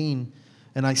 2017,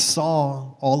 and I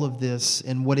saw all of this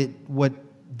and what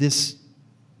this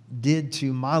did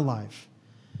to my life,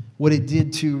 what it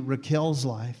did to Raquel's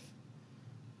life,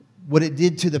 what it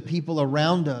did to the people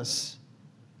around us,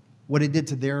 what it did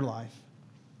to their life.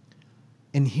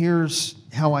 And here's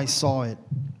how I saw it.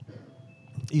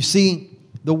 You see,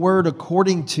 the word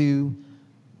according to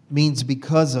means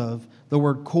because of. The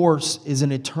word course is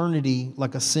an eternity,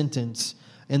 like a sentence.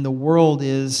 And the world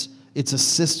is it's a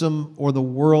system or the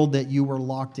world that you were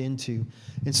locked into.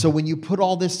 And so when you put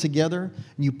all this together,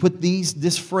 and you put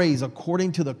this phrase,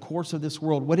 according to the course of this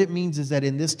world, what it means is that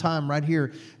in this time right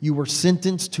here, you were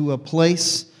sentenced to a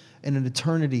place and an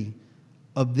eternity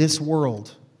of this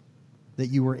world that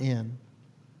you were in.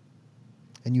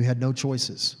 And you had no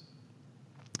choices.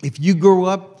 If you grew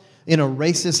up in a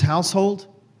racist household,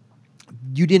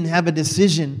 you didn't have a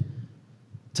decision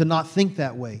to not think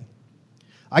that way.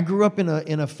 I grew up in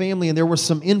a family, and there was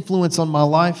some influence on my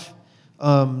life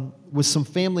with some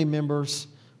family members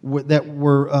that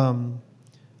were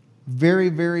very,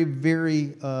 very,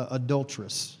 very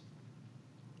adulterous.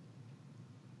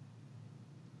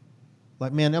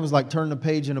 Like, man, that was like turning a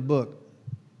page in a book.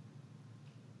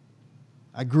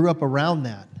 I grew up around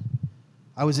that.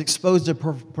 I was exposed to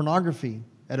pornography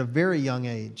at a very young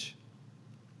age.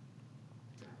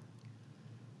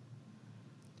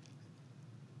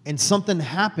 And something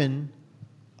happened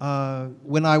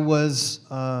when I was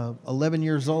 11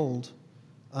 years old.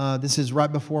 This is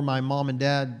right before my mom and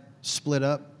dad split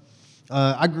up.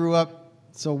 I grew up,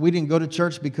 so we didn't go to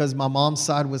church because my mom's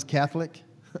side was Catholic.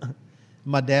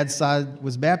 My dad's side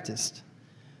was Baptist.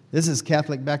 This is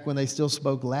Catholic back when they still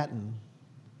spoke Latin.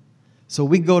 So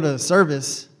we go to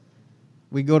service,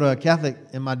 we go to a Catholic,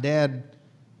 and my dad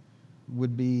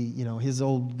would be, his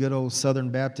good old Southern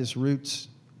Baptist roots.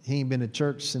 He ain't been to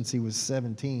church since he was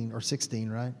 17 or 16,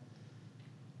 right?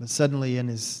 But suddenly in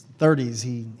his 30s,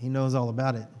 he knows all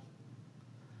about it.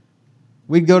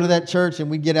 We'd go to that church and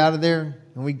we'd get out of there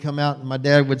and we'd come out and my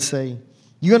dad would say,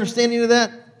 "You understand any of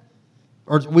that?"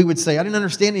 Or we would say, "I didn't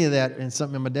understand any of that."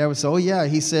 And my dad would say, "Oh yeah."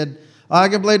 He said, "I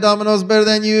can play dominoes better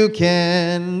than you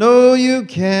can." "No, you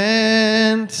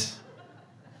can't."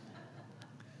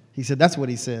 He said, that's what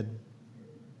he said.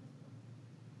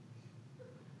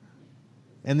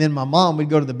 And then my mom would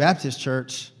go to the Baptist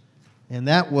church, and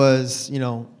that was,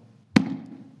 you're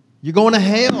going to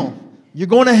hell. You're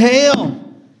going to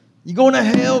hell. You're going to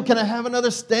hell. Can I have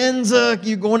another stanza?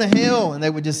 You're going to hell. And they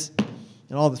would just,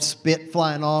 all the spit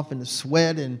flying off and the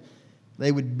sweat, and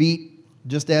they would beat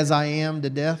 "Just As I Am" to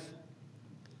death.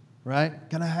 Right?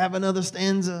 "Can I have another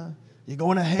stanza? You're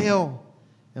going to hell."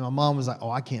 And my mom was like,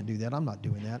 "Oh, I can't do that. I'm not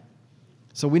doing that."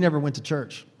 So we never went to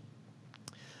church.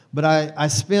 But I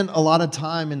spent a lot of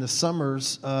time in the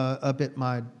summers up at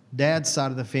my dad's side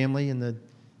of the family in the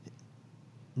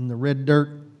red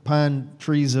dirt pine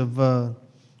trees of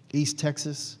East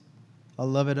Texas. I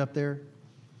love it up there.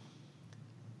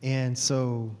 And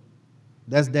so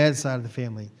that's Dad's side of the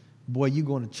family. "Boy, you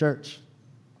going to church."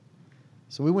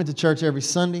 So we went to church every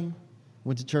Sunday,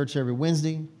 went to church every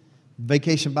Wednesday,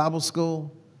 Vacation Bible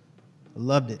School. I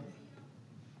loved it.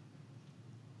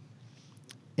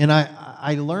 And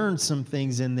I learned some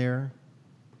things in there,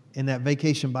 in that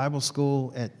Vacation Bible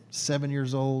School at 7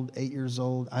 years old, 8 years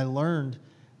old. I learned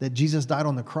that Jesus died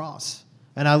on the cross.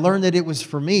 And I learned that it was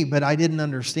for me, but I didn't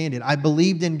understand it. I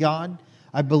believed in God.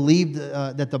 I believed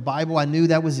that the Bible, I knew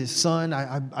that was His Son.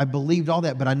 I believed all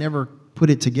that, but I never put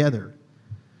it together.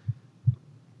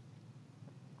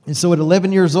 And so at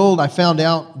 11 years old, I found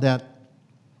out that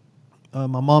my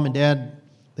mom and dad,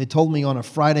 they told me on a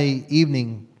Friday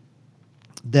evening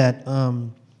that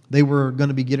they were going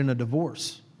to be getting a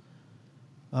divorce.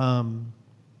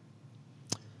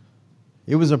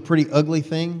 It was a pretty ugly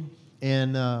thing.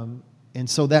 And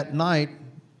so that night,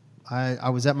 I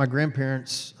was at my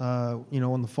grandparents',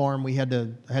 on the farm. I had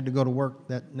to go to work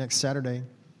that next Saturday.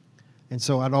 And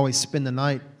so I'd always spend the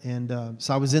night. And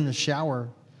so I was in the shower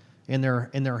in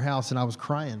their house, and I was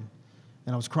crying.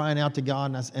 And I was crying out to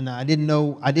God, and I didn't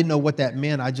know what that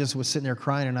meant. I just was sitting there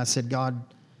crying, and I said, "God,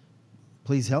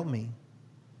 please help me.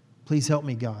 Please help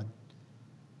me, God."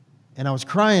 And I was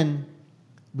crying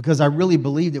because I really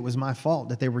believed it was my fault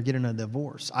that they were getting a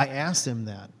divorce. I asked Him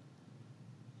that.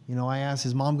 I asked,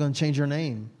 "Is Mom going to change her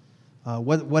name?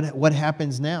 What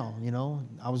happens now?"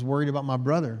 I was worried about my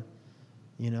brother.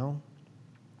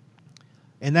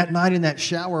 And that night in that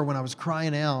shower, when I was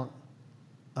crying out,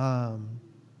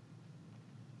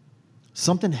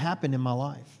 something happened in my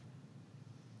life.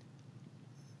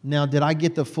 Now, did I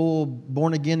get the full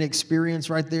born-again experience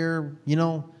right there?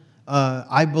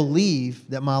 I believe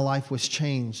that my life was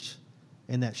changed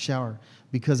in that shower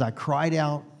because I cried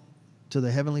out to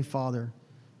the Heavenly Father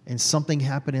and something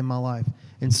happened in my life.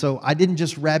 And so I didn't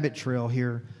just rabbit trail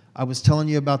here. I was telling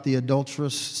you about the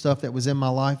adulterous stuff that was in my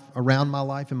life, around my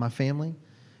life and my family.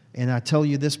 And I tell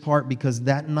you this part because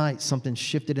that night something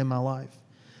shifted in my life.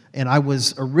 And I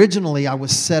was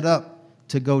set up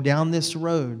to go down this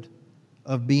road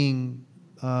of being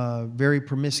very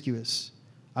promiscuous.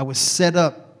 I was set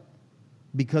up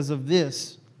because of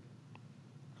this.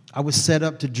 I was set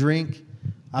up to drink.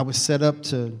 I was set up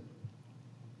to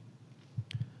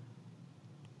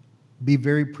be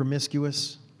very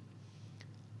promiscuous.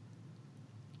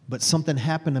 But something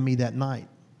happened to me that night.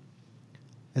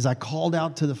 As I called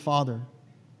out to the Father,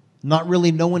 not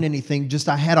really knowing anything, just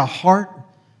I had a heart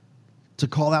to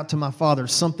call out to my Father.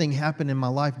 Something happened in my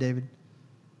life, David.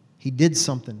 He did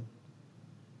something.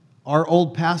 Our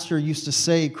old pastor used to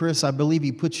say, Chris, I believe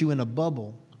he put you in a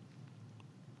bubble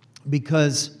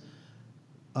because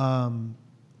I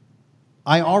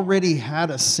already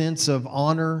had a sense of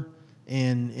honor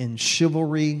and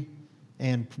chivalry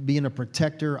and being a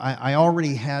protector. I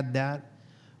already had that.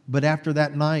 But after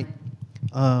that night,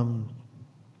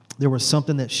 there was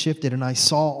something that shifted, and I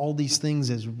saw all these things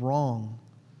as wrong,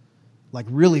 like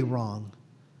really wrong.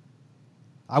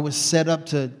 I was set up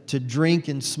to drink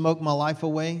and smoke my life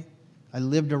away. I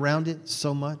lived around it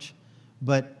so much.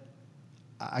 But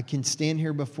I can stand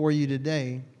here before you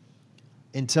today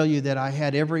and tell you that I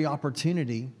had every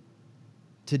opportunity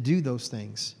to do those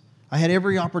things. I had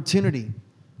every opportunity.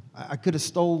 I could have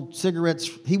stole cigarettes.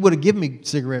 He would have given me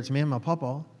cigarettes, man, my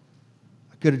papa.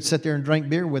 I could have sat there and drank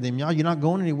beer with him. Y'all, you're not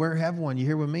going anywhere. Have one. You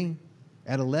here with me?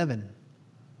 At 11.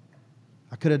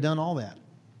 I could have done all that.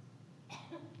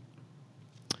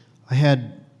 I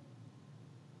had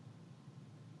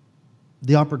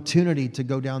the opportunity to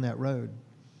go down that road,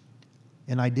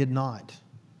 and I did not.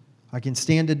 I can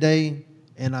stand today,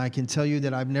 and I can tell you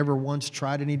that I've never once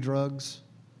tried any drugs.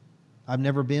 I've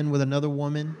never been with another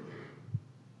woman.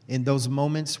 In those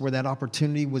moments where that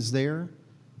opportunity was there,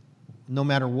 no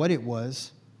matter what it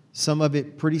was, some of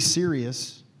it pretty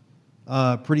serious,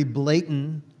 pretty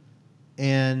blatant,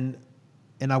 and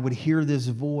I would hear this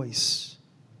voice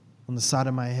on the side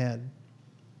of my head,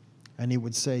 and it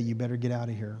would say, you better get out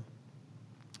of here.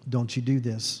 Don't you do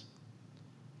this.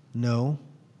 No,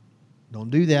 don't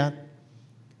do that.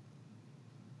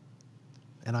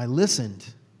 And I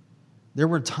listened. There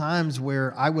were times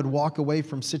where I would walk away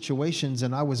from situations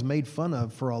and I was made fun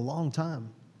of for a long time.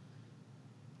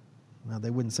 Now, they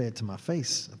wouldn't say it to my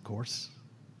face, of course,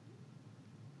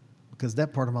 because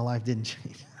that part of my life didn't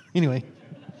change. Anyway.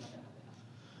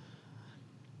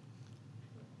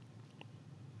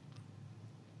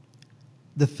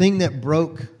 The thing that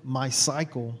broke my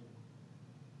cycle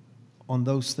on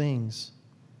those things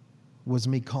was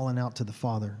me calling out to the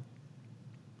Father.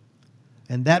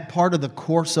 And that part of the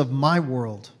course of my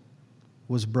world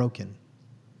was broken.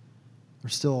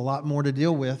 There's still a lot more to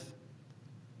deal with,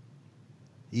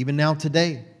 even now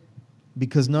today,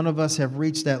 because none of us have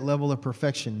reached that level of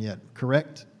perfection yet,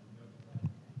 correct?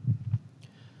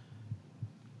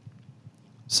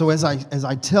 So as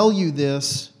I tell you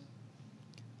this,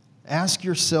 ask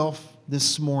yourself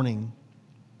this morning,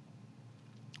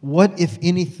 what, if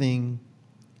anything,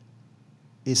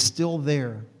 is still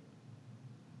there?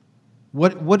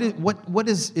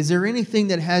 Is there anything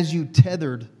that has you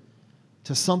tethered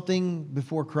to something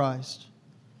before Christ?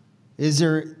 Is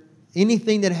there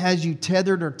anything that has you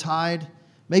tethered or tied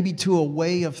maybe to a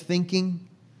way of thinking?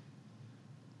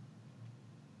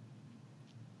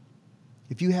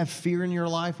 If you have fear in your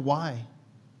life, why?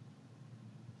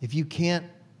 If you can't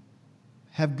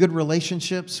have good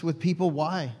relationships with people,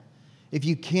 why? If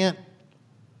you can't,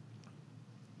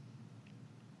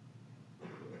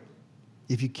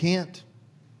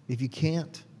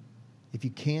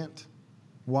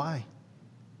 why?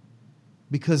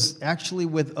 Because actually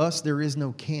with us, there is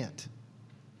no can't.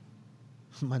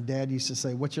 My dad used to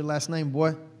say, what's your last name,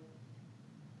 boy?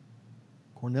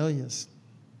 Cornelius.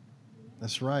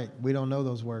 That's right. We don't know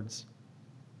those words.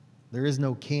 There is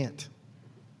no can't.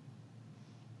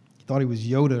 He thought he was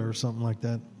Yoda or something like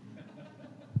that.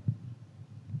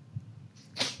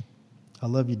 I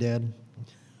love you, Dad.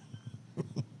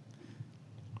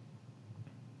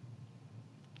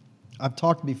 I've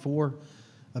talked before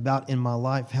about in my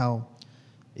life how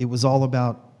it was all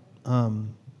about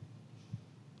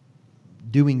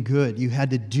doing good. You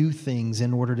had to do things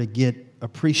in order to get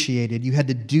appreciated. You had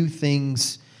to do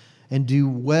things and do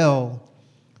well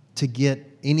to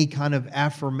get any kind of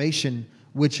affirmation,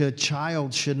 which a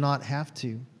child should not have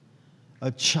to.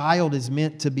 A child is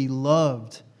meant to be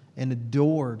loved and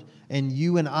adored. And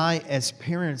you and I, as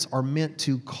parents, are meant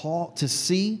to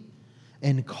see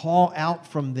and call out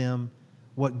from them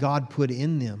what God put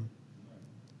in them.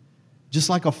 Just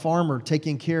like a farmer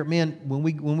taking care. Man, when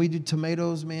we do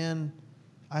tomatoes, man,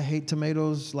 I hate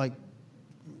tomatoes. Like,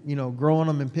 growing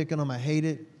them and picking them, I hate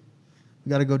it. We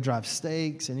got to go drive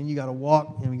stakes, and then you got to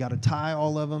walk, and we got to tie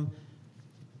all of them.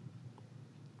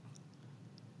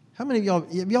 How many of y'all,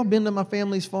 have y'all been to my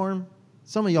family's farm?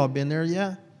 Some of y'all have been there,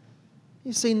 yeah?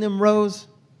 You seen them rows?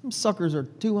 Them suckers are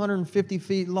 250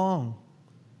 feet long.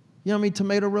 You know how many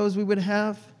tomato rows we would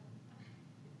have?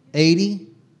 80.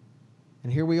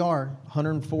 And here we are,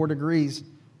 104 degrees.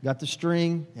 Got the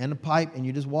string and the pipe, and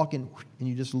you're just walking, and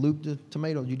you just loop the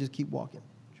tomatoes. You just keep walking.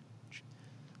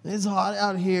 It's hot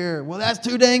out here. Well, that's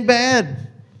too dang bad.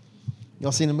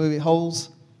 Y'all seen the movie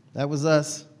Holes? That was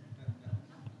us.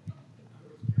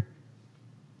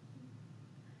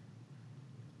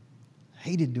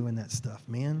 Hated doing that stuff,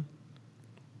 man.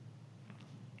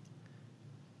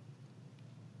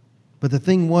 But the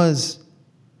thing is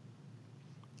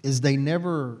they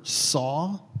never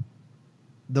saw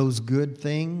those good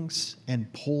things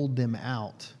and pulled them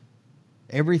out.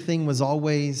 Everything was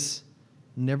always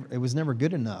it was never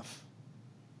good enough.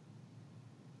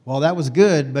 Well, that was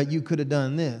good, but you could have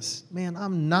done this. Man,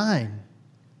 I'm 9.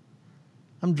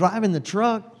 I'm driving the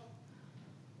truck.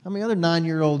 How many other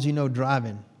 9-year-olds you know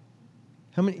driving?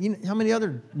 How many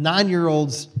other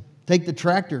 9-year-olds take the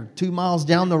tractor 2 miles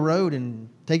down the road and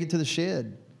take it to the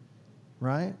shed,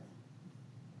 right?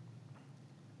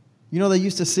 You know, they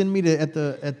used to send me to at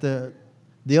the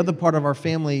other part of our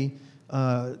family.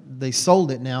 They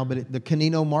sold it now, but the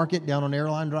Canino Market down on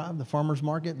Airline Drive, the farmers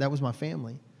market, that was my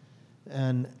family,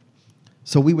 and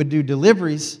so we would do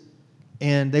deliveries,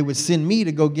 and they would send me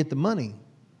to go get the money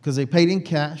because they paid in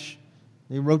cash.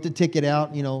 They wrote the ticket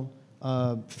out,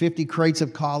 50 crates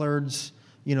of collards,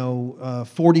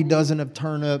 40 dozen of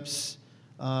turnips,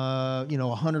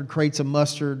 100 crates of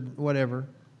mustard, whatever.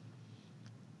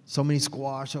 So many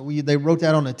squash. They wrote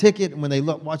that on a ticket, and when they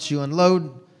watched you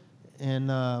unload, and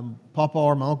Papa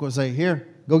or my uncle would say, "Here,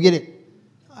 go get it."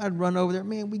 I'd run over there.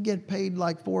 Man, we get paid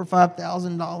like $4,000 or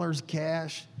 $5,000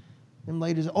 cash. Them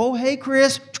ladies, "Oh, hey,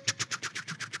 Chris."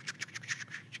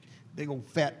 Big old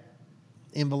fat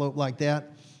envelope like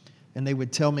that. And they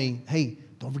would tell me, "Hey,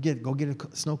 don't forget, go get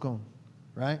a snow cone,"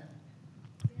 right?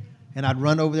 And I'd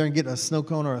run over there and get a snow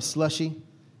cone or a slushie.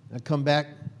 And I'd come back,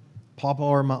 Papa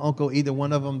or my uncle, either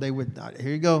one of them, they would,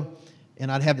 "Here you go."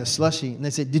 And I'd have the slushie. And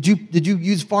they said, Did you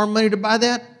use farm money to buy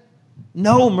that?"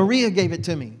 "No, Maria gave it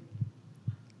to me."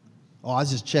 "Oh, I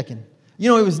was just checking." It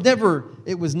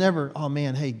was never, "Oh,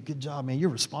 man, hey, good job, man.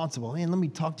 You're responsible. Man, let me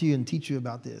talk to you and teach you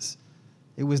about this."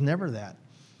 It was never that.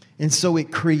 And so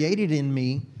it created in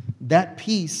me that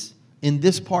piece in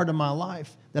this part of my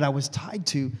life that I was tied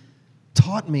to,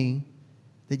 taught me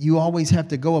that you always have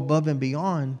to go above and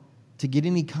beyond to get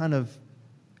any kind of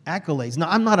accolades. Now,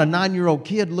 I'm not a 9-year-old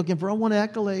kid looking for, "I want an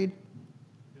accolade.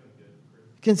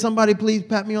 Can somebody please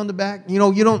pat me on the back?"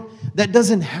 That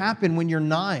doesn't happen when you're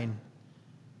 9,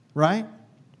 right?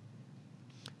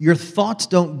 Your thoughts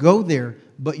don't go there,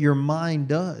 but your mind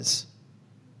does.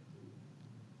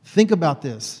 Think about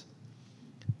this.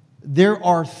 There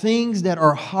are things that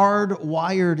are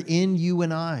hardwired in you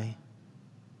and I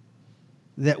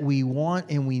that we want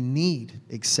and we need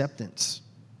acceptance,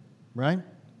 right?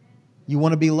 You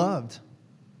want to be loved.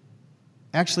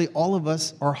 Actually, all of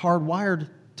us are hardwired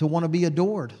to want to be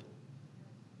adored.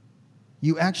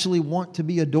 You actually want to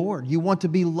be adored. You want to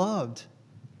be loved.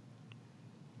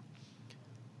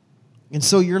 And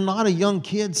so you're not a young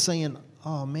kid saying,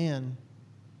 "Oh, man,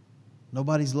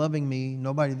 nobody's loving me,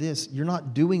 nobody this." You're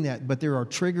not doing that, but there are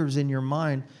triggers in your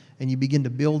mind, and you begin to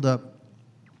build up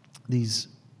these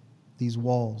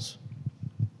walls.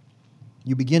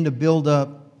 You begin to build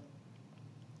up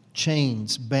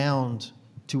chains bound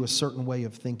to a certain way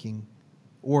of thinking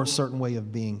or a certain way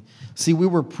of being. See, we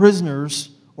were prisoners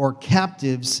or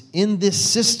captives in this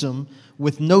system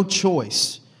with no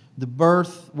choice. The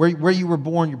birth, where you were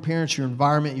born, your parents, your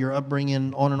environment, your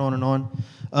upbringing, on and on and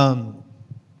on.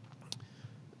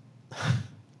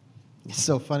 It's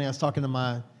so funny. I was talking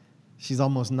to she's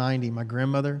almost 90, my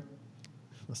grandmother.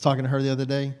 I was talking to her the other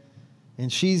day,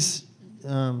 and she's,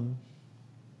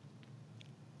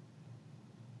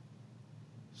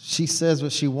 she says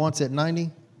what she wants at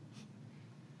 90.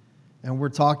 And we're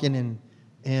talking,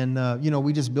 and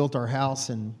we just built our house,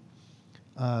 and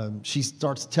she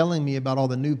starts telling me about all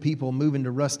the new people moving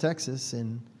to Rusk, Texas,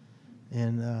 and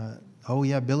oh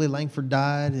yeah, Billy Langford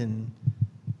died, and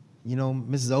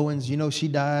Mrs. Owens, she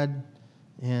died,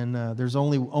 and there's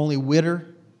only widow.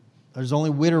 There's only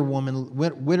widow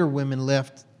women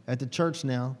left at the church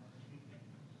now.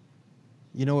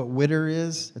 You know what widow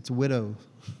is? It's widow.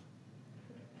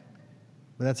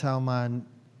 But that's how my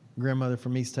grandmother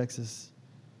from East Texas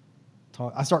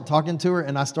talked. I start talking to her,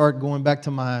 and I start going back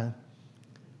to my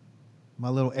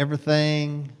little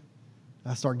everything.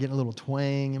 I start getting a little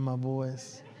twang in my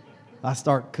voice. I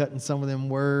start cutting some of them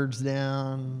words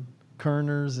down,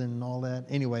 kerners and all that.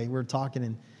 Anyway, we're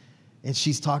talking, and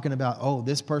she's talking about, oh,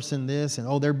 this person, this, and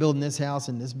oh, they're building this house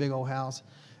and this big old house.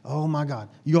 Oh my God,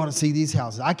 you ought to see these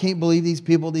houses. I can't believe these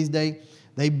people these days.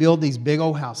 They build these big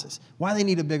old houses. Why they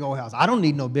need a big old house? I don't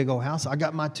need no big old house. I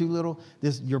got my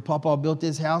your papa built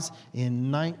this house in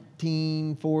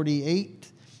 1948,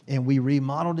 and we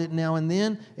remodeled it now and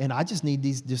then, and I just need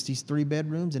these 3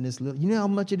 bedrooms and this little, you know how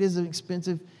much it is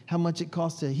expensive, how much it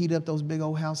costs to heat up those big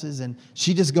old houses? And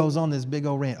she just goes on this big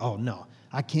old rant. Oh no,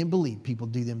 I can't believe people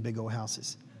do them big old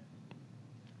houses.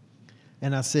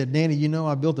 And I said, Nanny, you know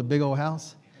I built a big old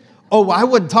house? Oh, I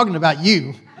wasn't talking about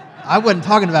you. I wasn't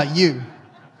talking about you.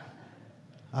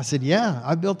 I said, yeah,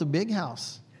 I built a big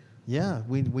house. Yeah,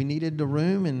 we needed the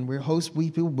room and we're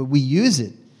people, but we use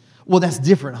it. Well, that's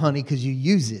different, honey, because you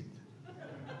use it.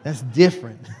 That's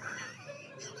different.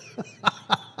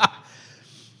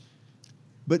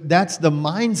 But that's the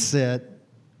mindset.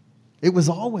 It was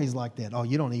always like that. Oh,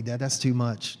 you don't need that. That's too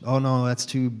much. Oh, no, that's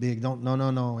too big.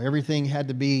 No. Everything had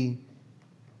to be,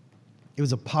 it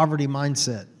was a poverty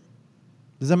mindset.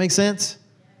 Does that make sense?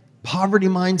 Poverty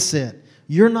mindset.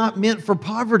 You're not meant for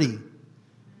poverty.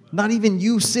 Not even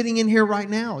you sitting in here right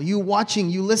now. You watching,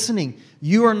 you listening.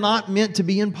 You are not meant to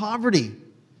be in poverty.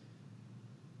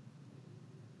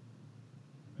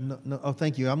 No, oh,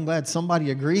 thank you. I'm glad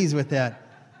somebody agrees with that.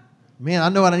 Man, I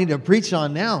know what I need to preach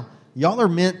on now. Y'all are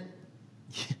meant,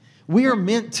 we are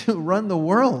meant to run the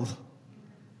world.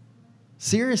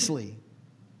 Seriously.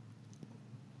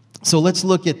 So let's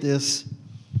look at this.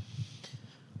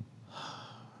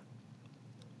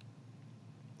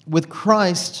 With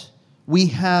Christ, we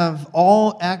have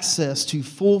all access to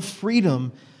full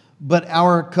freedom, but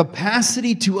our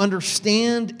capacity to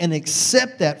understand and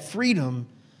accept that freedom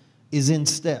is in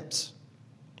steps.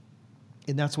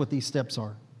 And that's what these steps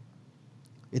are.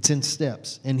 It's in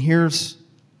steps. And here's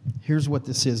what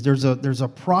this is. There's a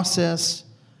process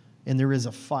and there is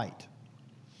a fight.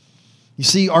 You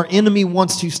see, our enemy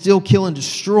wants to steal, kill, and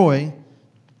destroy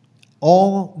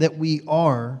all that we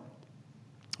are.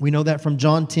 We know that from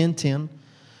John 10:10.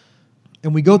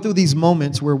 And we go through these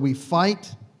moments where we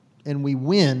fight and we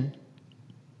win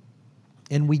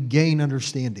and we gain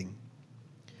understanding.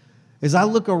 As I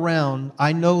look around,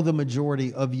 I know the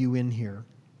majority of you in here.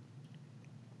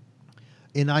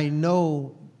 And I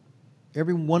know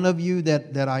every one of you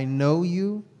that I know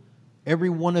you,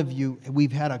 every one of you,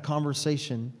 we've had a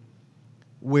conversation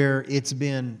where it's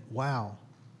been, wow,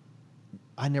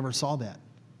 I never saw that.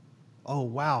 Oh,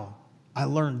 wow. I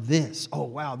learned this. Oh,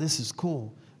 wow, this is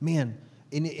cool. Man,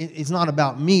 and it's not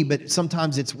about me, but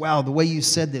sometimes it's, wow, the way you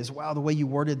said this. Wow, the way you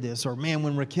worded this. Or, man,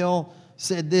 when Raquel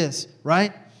said this,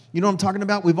 right? You know what I'm talking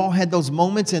about? We've all had those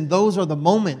moments, and those are the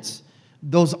moments,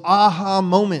 those aha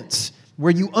moments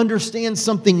where you understand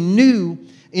something new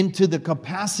into the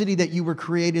capacity that you were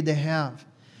created to have.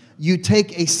 You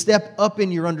take a step up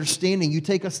in your understanding. You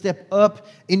take a step up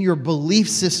in your belief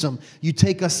system. You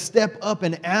take a step up,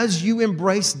 and as you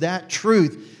embrace that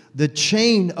truth, the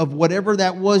chain of whatever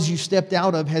that was you stepped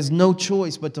out of has no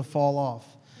choice but to fall off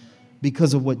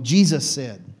because of what Jesus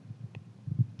said.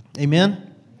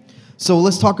 Amen? So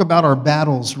let's talk about our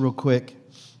battles real quick.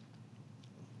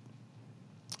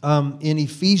 In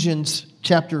Ephesians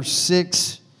chapter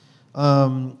 6,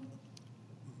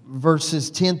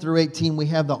 verses 10 through 18, we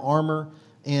have the armor,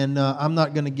 and I'm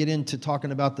not going to get into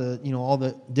talking about all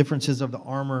the differences of the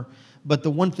armor, but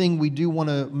the one thing we do want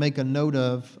to make a note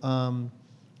of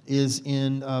is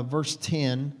in verse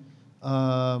 10,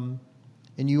 and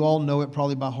you all know it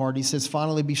probably by heart. He says,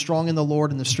 "Finally, be strong in the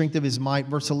Lord and the strength of His might."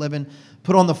 Verse 11,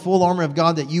 "Put on the full armor of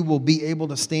God that you will be able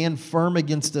to stand firm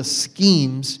against the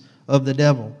schemes of the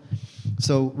devil."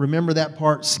 So remember that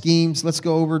part, schemes. Let's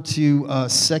go over to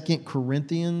 2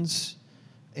 Corinthians,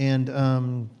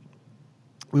 and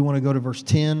we want to go to verse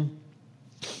 10.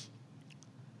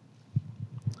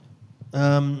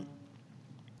 2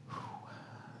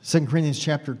 Corinthians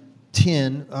chapter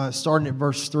 10, starting at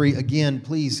verse 3. Again,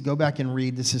 please go back and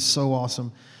read. This is so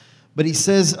awesome. But he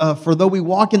says, "For though we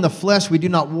walk in the flesh, we do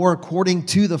not war according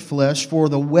to the flesh, for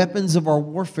the weapons of our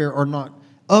warfare are not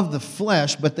of the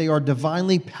flesh, but they are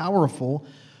divinely powerful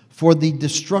for the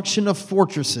destruction of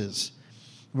fortresses."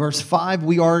 Verse 5,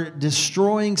 "We are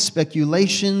destroying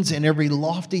speculations and every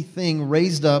lofty thing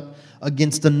raised up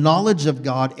against the knowledge of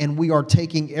God, and we are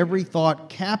taking every thought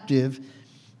captive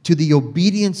to the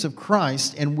obedience of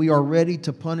Christ, and we are ready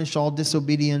to punish all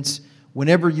disobedience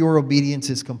whenever your obedience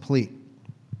is complete."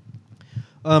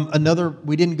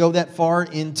 We didn't go that far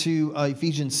into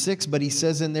Ephesians 6, but he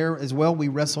says in there as well, we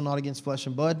wrestle not against flesh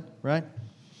and blood, right?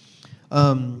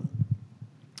 Let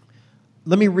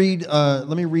me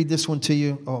read this one to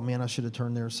you. Oh man, I should have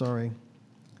turned there. Sorry.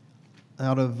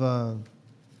 Out of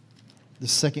the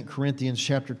 2 Corinthians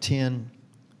chapter 10.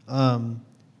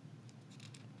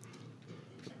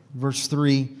 verse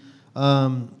 3.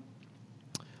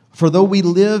 For though we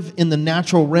live in the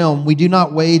natural realm, we do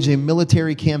not wage a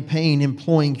military campaign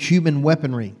employing human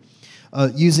weaponry,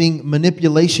 using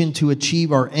manipulation to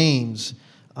achieve our aims.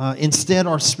 Instead,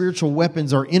 our spiritual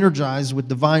weapons are energized with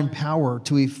divine power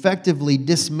to effectively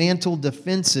dismantle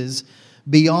defenses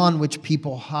beyond which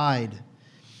people hide.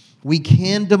 We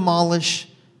can demolish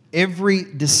every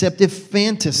deceptive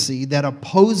fantasy that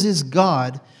opposes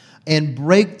God and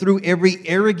break through every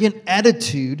arrogant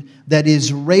attitude that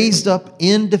is raised up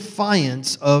in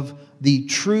defiance of the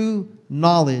true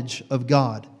knowledge of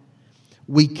God.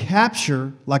 We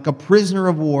capture, like a prisoner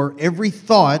of war, every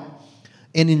thought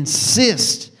and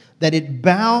insist that it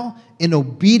bow in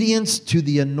obedience to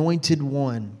the Anointed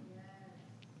One.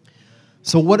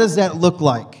 So what does that look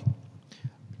like?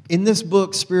 In this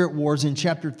book, Spirit Wars, in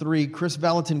chapter 3, Chris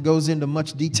Valentin goes into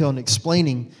much detail in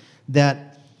explaining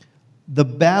that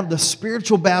the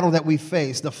spiritual battle that we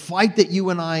face, the fight that you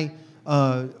and I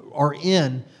are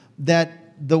in,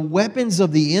 that the weapons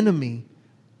of the enemy,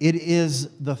 it is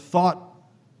the thought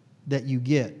that you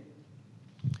get.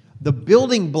 The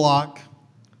building block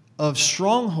of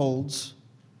strongholds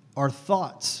are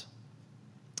thoughts.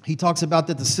 He talks about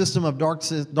that the system of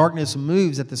darkness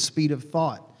moves at the speed of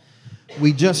thought.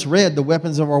 We just read the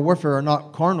weapons of our warfare are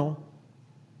not carnal,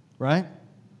 right?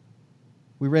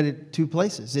 We read it 2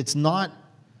 places. It's not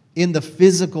in the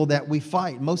physical that we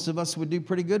fight. Most of us would do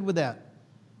pretty good with that,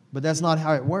 but that's not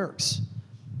how it works.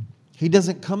 He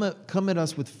doesn't come at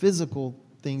us with physical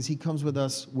things. He comes with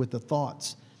us with the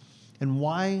thoughts. And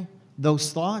why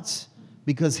those thoughts?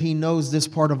 Because He knows this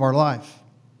part of our life.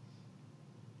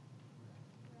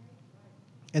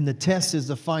 And the test is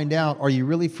to find out, are you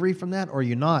really free from that or are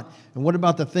you not? And what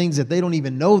about the things that they don't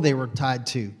even know they were tied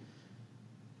to?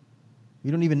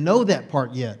 You don't even know that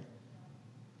part yet.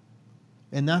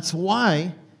 And that's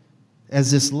why,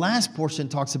 as this last portion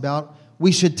talks about,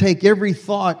 we should take every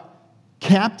thought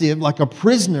captive like a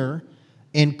prisoner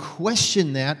and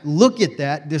question that, look at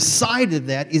that, decide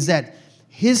that. Is that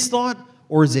his thought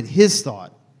or is it his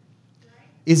thought?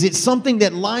 Is it something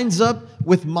that lines up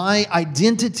with my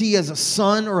identity as a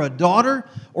son or a daughter?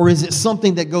 Or is it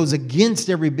something that goes against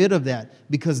every bit of that?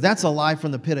 Because that's a lie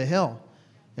from the pit of hell.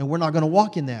 And we're not going to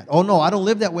walk in that. Oh, no, I don't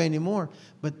live that way anymore.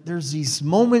 But there's these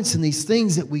moments and these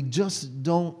things that we just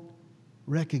don't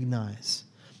recognize.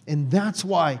 And that's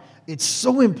why it's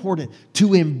so important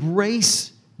to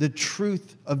embrace the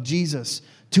truth of Jesus,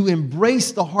 to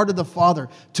embrace the heart of the Father,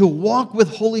 to walk with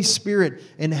Holy Spirit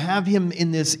and have Him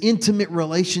in this intimate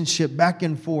relationship back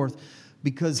and forth,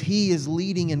 because He is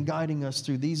leading and guiding us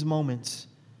through these moments.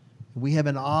 We have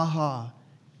an aha,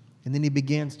 and then He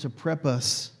begins to prep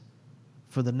us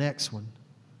for the next one,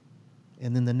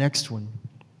 and then the next one,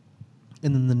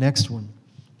 and then the next one.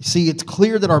 You see, it's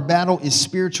clear that our battle is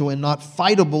spiritual and not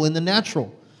fightable in the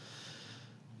natural.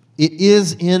 It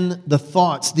is in the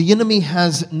thoughts. The enemy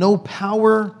has no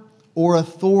power or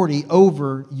authority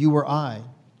over you or I.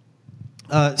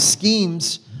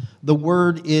 Schemes, the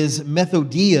word is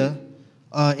methodia,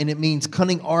 and it means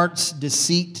cunning arts,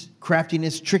 deceit,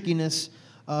 craftiness, trickiness,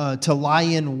 to lie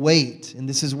in wait. And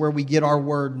this is where we get our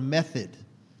word method.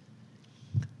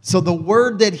 So the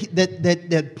word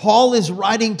that Paul is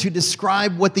writing to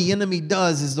describe what the enemy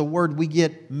does is the word we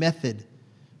get method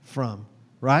from,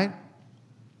 right?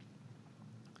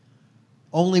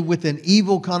 Only with an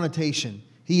evil connotation.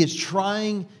 He is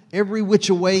trying every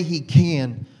which way he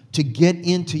can to get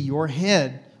into your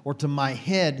head or to my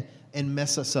head and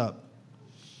mess us up.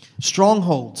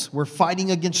 Strongholds. We're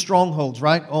fighting against strongholds,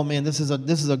 right? Oh man, this is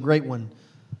a great one.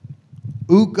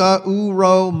 Uka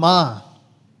uro ma.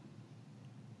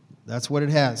 That's what it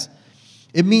has.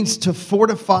 It means to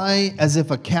fortify as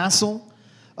if a castle.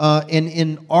 And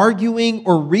in arguing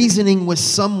or reasoning with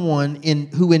someone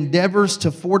who endeavors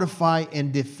to fortify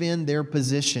and defend their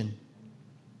position.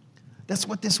 That's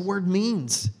what this word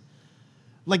means.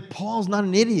 Like Paul's not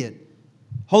an idiot.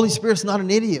 Holy Spirit's not an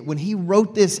idiot. When he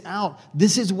wrote this out,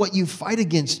 this is what you fight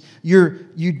against. You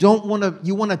want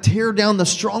to tear down the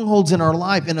strongholds in our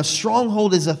life. And a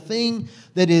stronghold is a thing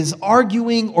that is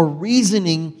arguing or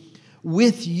reasoning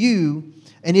with you,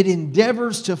 and it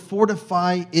endeavors to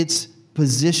fortify its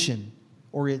position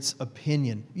or its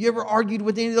opinion. You ever argued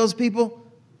with any of those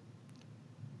people?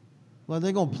 Well,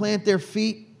 they're going to plant their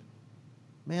feet.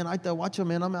 Man, I thought, watch them,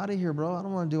 man, I'm out of here, bro. I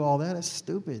don't want to do all that. It's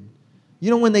stupid.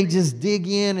 You know when they just dig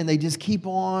in and they just keep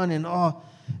on and,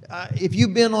 if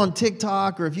you've been on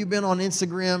TikTok or if you've been on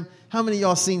Instagram, how many of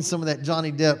y'all seen some of that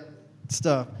Johnny Depp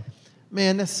stuff?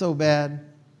 Man, that's so bad.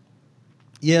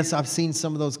 Yes, I've seen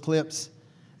some of those clips.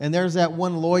 And there's that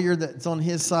one lawyer that's on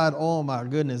his side. Oh, my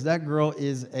goodness. That girl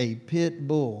is a pit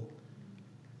bull.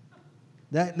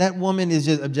 That woman is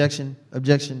just objection,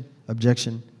 objection,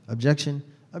 objection, objection,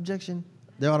 objection.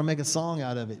 They ought to make a song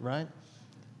out of it, right?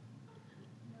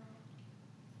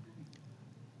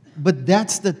 But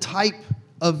that's the type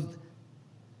of,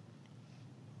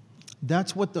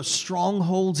 that's what the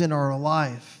strongholds in our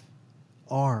life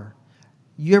are.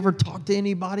 You ever talk to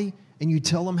anybody and you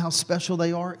tell them how special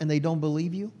they are and they don't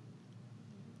believe you?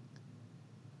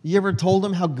 You ever told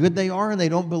them how good they are and they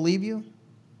don't believe you?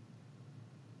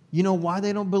 You know why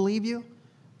they don't believe you?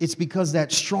 It's because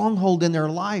that stronghold in their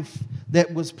life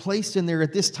that was placed in there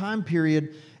at this time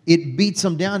period, it beats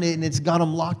them down and it's got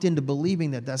them locked into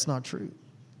believing that that's not true.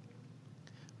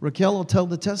 Raquel will tell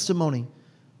the testimony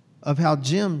of how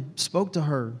Jim spoke to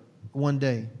her one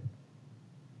day.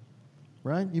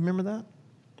 Right? You remember that?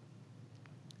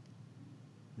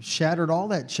 Shattered all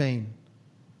that chain.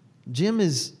 Jim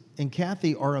and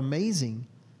Kathy are amazing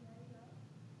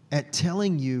at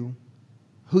telling you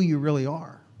who you really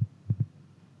are.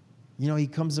 You know, he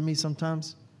comes to me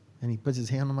sometimes and he puts his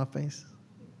hand on my face.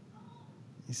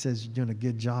 He says, "You're doing a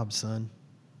good job, son."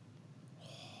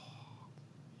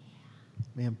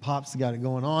 Man, Pop's got it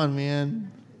going on,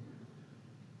 man.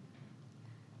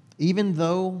 Even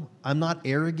though I'm not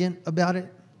arrogant about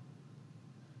it,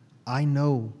 I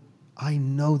know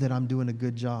that I'm doing a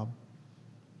good job.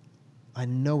 I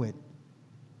know it.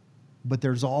 But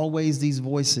there's always these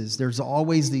voices. There's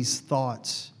always these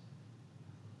thoughts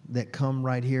that come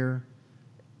right here.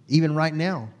 Even right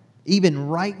now. Even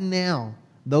right now,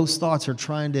 those thoughts are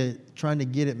trying to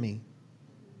get at me.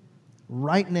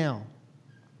 Right now.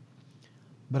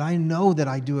 But I know that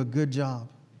I do a good job.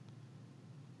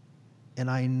 And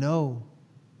I know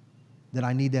that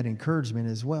I need that encouragement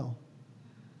as well.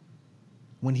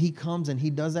 When he comes and he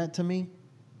does that to me,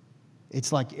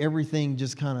 it's like everything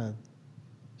just kind of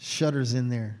shudders in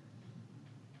there.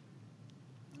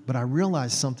 But I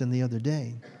realized something the other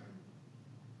day.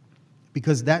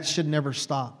 Because that should never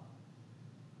stop.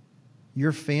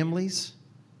 Your families,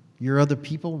 your other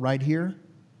people right here,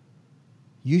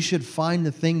 you should find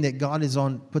the thing that God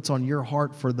puts on your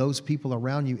heart for those people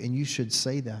around you, and you should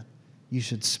say that. You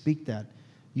should speak that.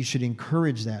 You should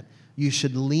encourage that. You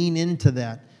should lean into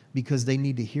that because they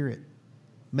need to hear it.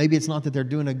 Maybe it's not that they're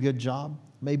doing a good job.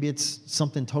 Maybe it's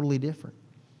something totally different.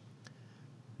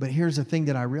 But here's the thing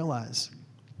that I realize.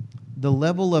 The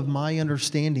level of my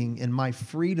understanding and my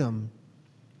freedom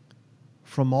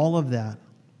from all of that,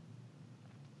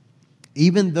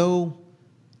 even though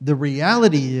the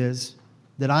reality is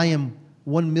that I am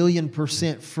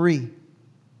 1,000,000% free,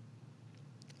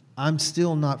 I'm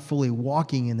still not fully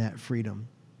walking in that freedom.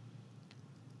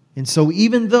 And so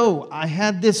even though I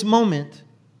had this moment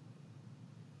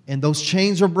and those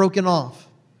chains are broken off,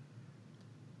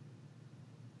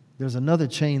 there's another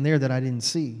chain there that I didn't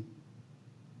see.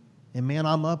 And man,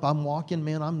 I'm up, I'm walking,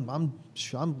 man, I'm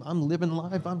living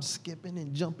life, I'm skipping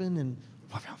and jumping and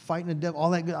fighting the devil,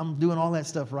 all that good. I'm doing all that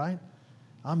stuff, right?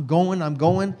 I'm going.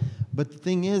 But the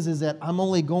thing is that I'm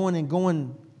only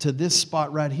going to this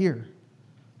spot right here.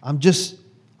 I'm just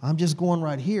going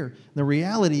right here. The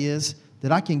reality is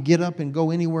that I can get up and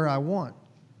go anywhere I want.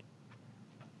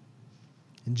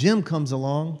 And Jim comes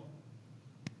along.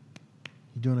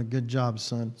 You're doing a good job,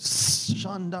 son.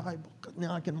 Shandai,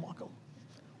 now I can walk.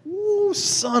 Ooh,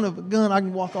 son of a gun, I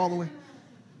can walk all the way.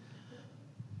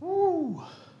 Ooh.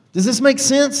 Does this make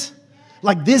sense?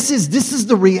 Like this is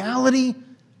the reality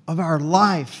of our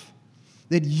life.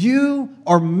 That you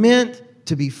are meant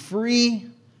to be free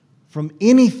from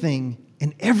anything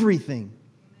and everything.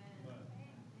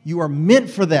 You are meant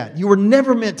for that. You were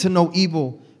never meant to know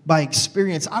evil by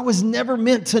experience. I was never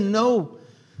meant to know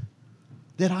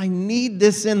that I need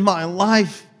this in my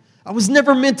life. I was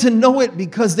never meant to know it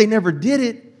because they never did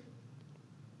it.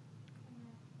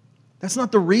 That's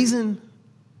not the reason.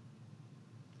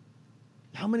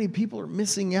 How many people are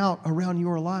missing out around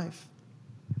your life?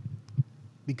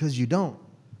 Because you don't.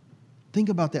 Think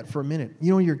about that for a minute.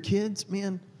 You know, your kids,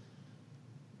 man.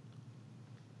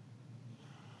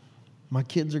 My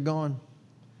kids are gone.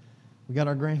 We got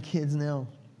our grandkids now.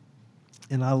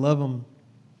 And I love them.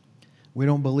 We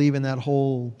don't believe in that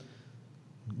whole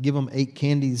give them 8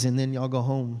 candies and then y'all go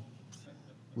home.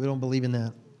 We don't believe in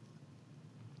that.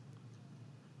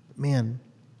 Man,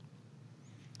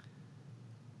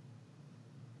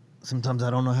 sometimes I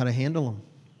don't know how to handle them.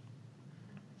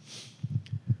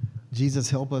 Jesus,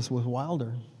 help us with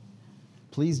Wilder.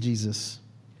 Please, Jesus.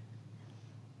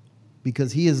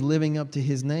 Because he is living up to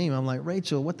his name. I'm like,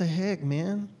 Rachel, what the heck,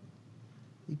 man?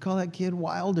 You call that kid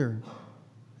Wilder.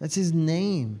 That's his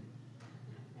name.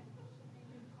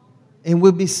 And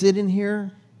we'll be sitting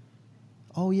here.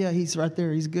 Oh, yeah, he's right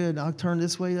there. He's good. I'll turn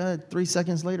this way. 3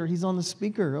 seconds later, he's on the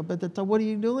speaker up at the top. What are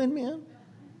you doing, man?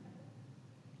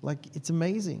 Like, it's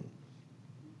amazing.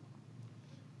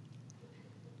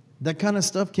 That kind of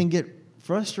stuff can get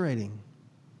frustrating.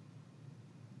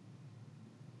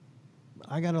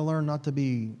 I got to learn not to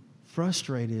be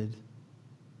frustrated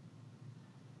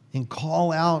and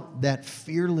call out that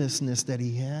fearlessness that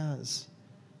he has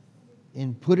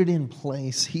and put it in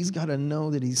place. He's got to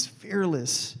know that he's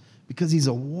fearless because he's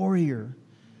a warrior,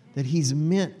 that he's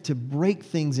meant to break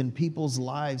things in people's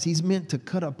lives. He's meant to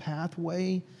cut a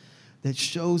pathway that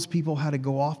shows people how to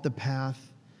go off the path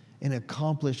and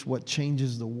accomplish what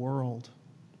changes the world.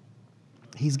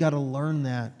 He's got to learn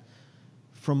that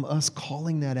from us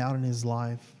calling that out in his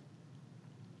life.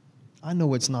 I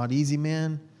know it's not easy,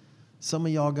 man. Some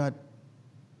of y'all got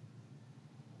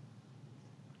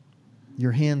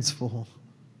your hands full,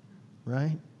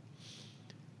 right?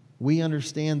 We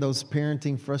understand those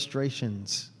parenting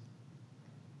frustrations.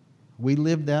 We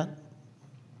lived that.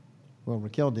 Well,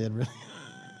 Raquel did, really.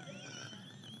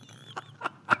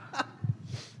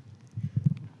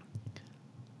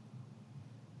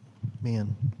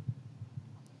 Man,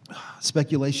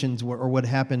 speculations or what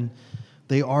happened,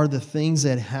 they are the things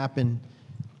that happen,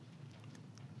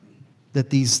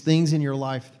 that these things in your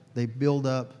life, they build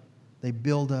up,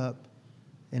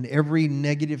 and every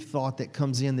negative thought that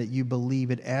comes in that you believe,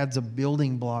 it adds a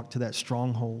building block to that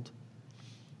stronghold.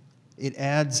 It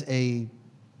adds a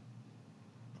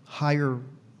higher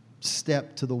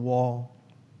step to the wall.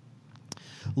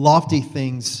 Lofty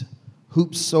things,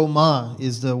 hupsoma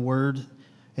is the word,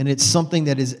 and it's something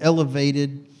that is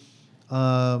elevated,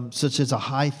 such as a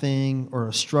high thing or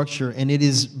a structure, and it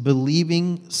is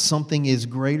believing something is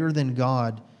greater than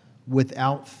God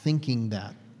without thinking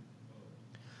that.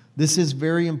 This is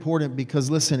very important because,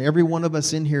 listen, every one of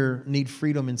us in here need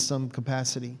freedom in some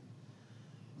capacity.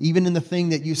 Even in the thing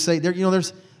that you say,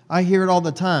 I hear it all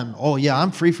the time. Oh, yeah,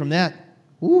 I'm free from that.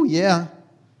 Ooh, yeah.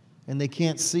 And they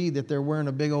can't see that they're wearing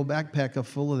a big old backpack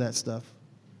full of that stuff.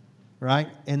 Right?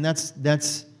 And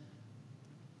that's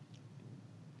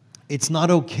it's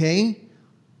not okay,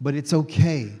 but it's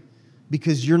okay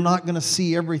because you're not going to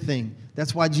see everything.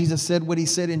 That's why Jesus said what he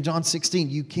said in John 16.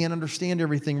 You can't understand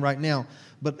everything right now,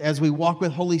 but as we walk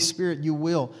with Holy Spirit, you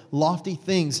will. Lofty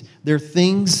things, they're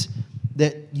things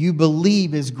that you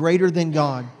believe is greater than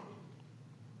God,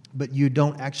 but you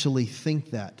don't actually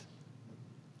think that.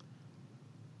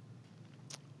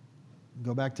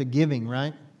 Go back to giving,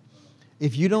 right?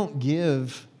 If you don't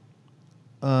give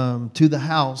to the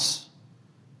house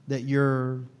that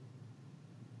you're,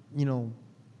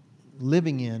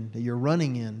 living in, that you're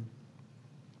running in,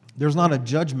 there's not a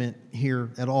judgment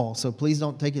here at all. So please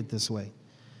don't take it this way.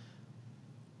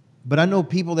 But I know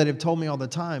people that have told me all the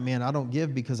time, man, I don't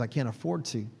give because I can't afford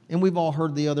to. And we've all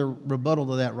heard the other rebuttal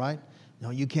to that, right? No,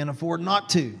 you can't afford not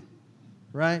to,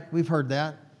 right? We've heard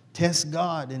that. Test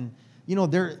God. And,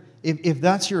 if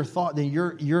that's your thought, then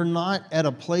you're not at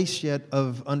a place yet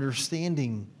of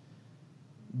understanding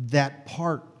that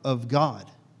part of God.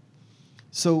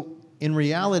 So in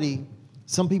reality,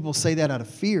 some people say that out of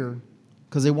fear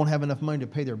because they won't have enough money to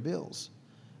pay their bills.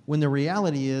 When the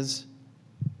reality is,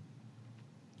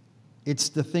 it's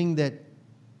the thing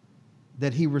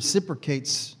that he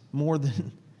reciprocates more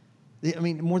than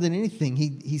anything.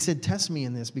 He said, test me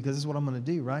in this because this is what I'm going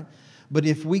to do, right? But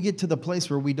if we get to the place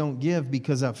where we don't give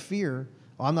because of fear,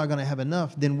 I'm not going to have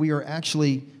enough, then we are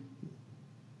actually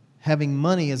having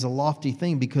money as a lofty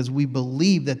thing because we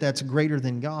believe that that's greater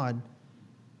than God,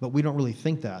 but we don't really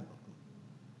think that.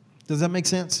 Does that make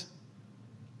sense?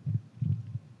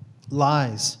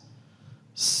 Lies.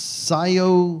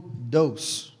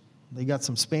 Pseudos. They got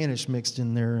some Spanish mixed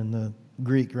in there in the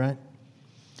Greek, right?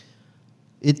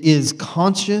 It is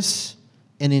conscious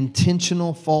and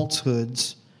intentional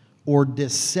falsehoods or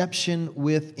deception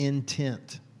with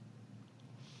intent.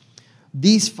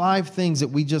 These 5 things that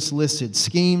we just listed,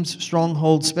 schemes,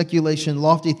 strongholds, speculation,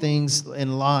 lofty things,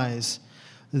 and lies,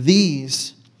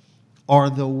 these are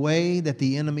the way that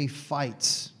the enemy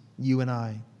fights you and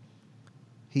I.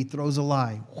 He throws a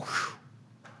lie.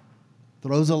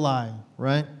 Throws a lie,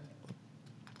 right?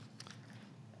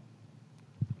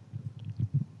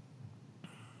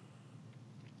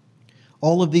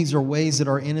 All of these are ways that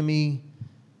our enemy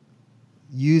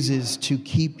uses to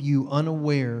keep you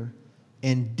unaware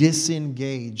and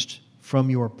disengaged from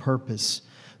your purpose.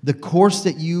 The course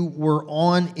that you were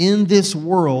on in this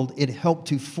world, it helped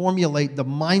to formulate the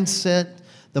mindset,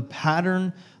 the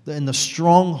pattern, and the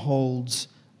strongholds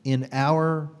in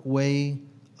our way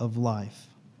of life.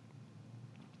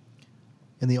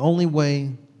 And the only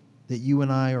way that you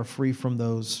and I are free from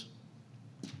those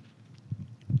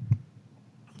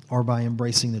are by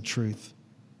embracing the truth.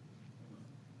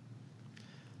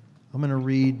 I'm going to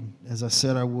read, as I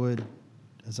said I would,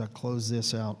 as I close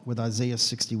this out, with Isaiah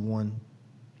 61.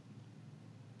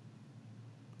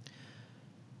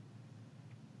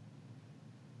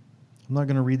 I'm not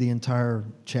going to read the entire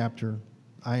chapter.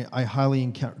 I highly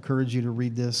encourage you to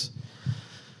read this.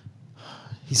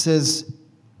 He says,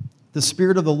 "The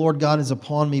Spirit of the Lord God is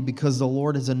upon me, because the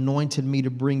Lord has anointed me to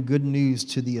bring good news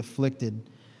to the afflicted.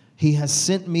 He has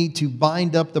sent me to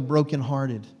bind up the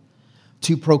brokenhearted,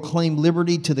 to proclaim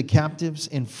liberty to the captives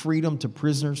and freedom to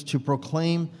prisoners, to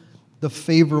proclaim the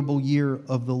favorable year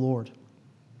of the Lord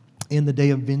and the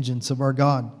day of vengeance of our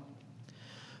God,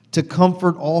 to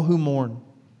comfort all who mourn,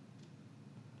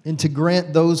 and to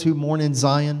grant those who mourn in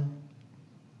Zion,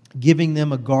 giving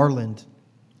them a garland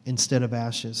instead of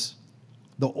ashes,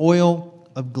 the oil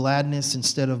of gladness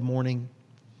instead of mourning,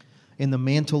 and the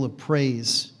mantle of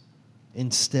praise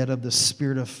instead of the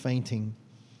spirit of fainting.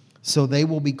 So they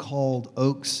will be called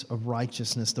oaks of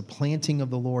righteousness, the planting of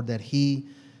the Lord, that He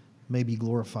may be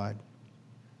glorified.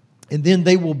 And then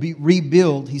they will be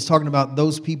rebuild." He's talking about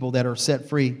those people that are set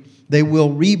free. "They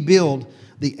will rebuild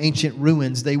the ancient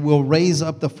ruins. They will raise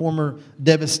up the former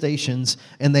devastations,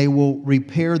 and they will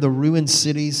repair the ruined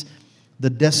cities, the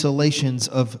desolations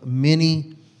of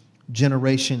many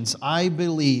generations." I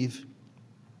believe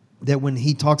that when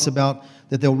he talks about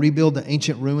that they'll rebuild the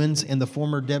ancient ruins and the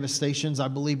former devastations, I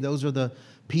believe those are the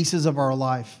pieces of our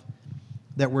life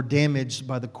that were damaged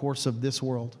by the course of this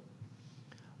world.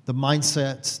 The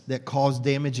mindsets that caused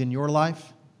damage in your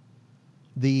life,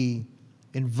 the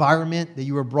environment that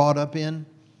you were brought up in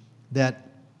that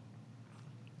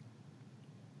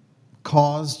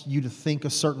caused you to think a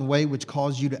certain way, which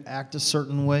caused you to act a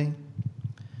certain way.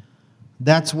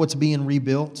 That's what's being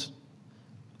rebuilt.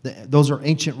 Those are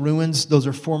ancient ruins. Those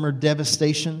are former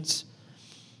devastations.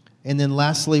 And then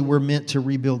lastly, we're meant to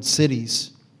rebuild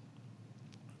cities.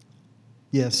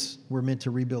 Yes, we're meant to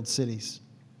rebuild cities.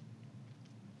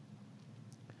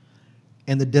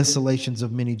 And the desolations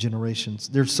of many generations.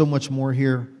 There's so much more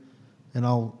here, and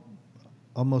I'll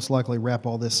most likely wrap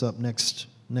all this up next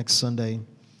Sunday.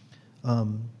 I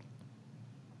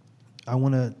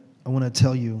want to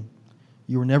tell you,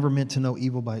 you were never meant to know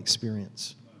evil by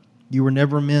experience. You were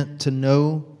never meant to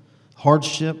know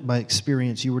hardship by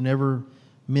experience. You were never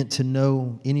meant to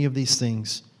know any of these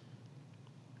things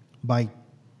by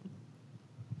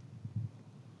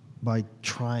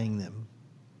trying them.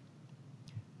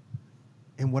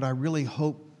 And what I really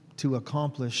hope to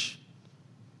accomplish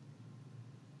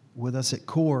with us at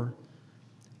CORE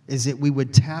is that we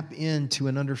would tap into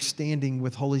an understanding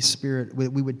with Holy Spirit.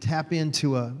 We would tap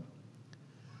into an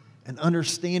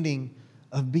understanding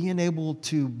of being able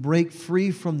to break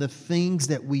free from the things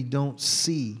that we don't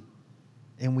see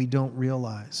and we don't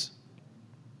realize.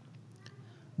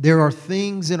 There are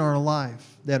things in our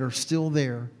life that are still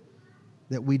there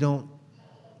that we don't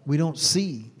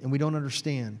see and we don't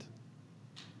understand.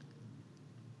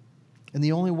 And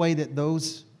the only way that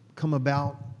those come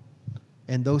about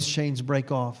and those chains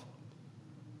break off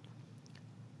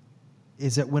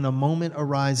is that when a moment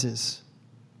arises,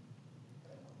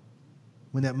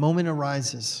 when that moment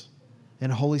arises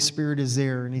and Holy Spirit is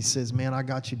there and He says, "Man, I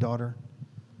got you, daughter.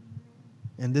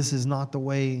 And this is not the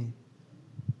way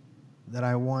that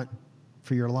I want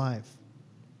for your life."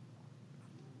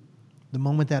 The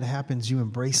moment that happens, you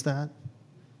embrace that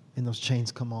and those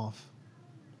chains come off.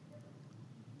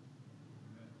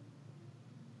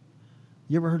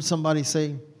 You ever heard somebody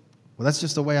say, "Well, that's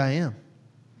just the way I am"?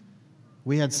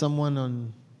 We had someone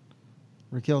on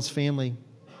Raquel's family.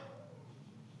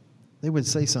 They would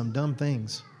say some dumb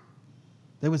things.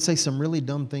 They would say some really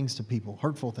dumb things to people,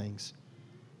 hurtful things.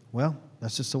 "Well,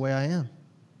 that's just the way I am."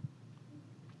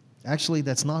 Actually,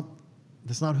 that's not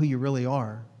who you really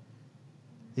are.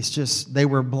 It's just they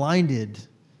were blinded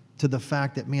to the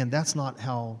fact that, man, that's not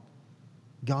how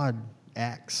God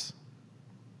acts.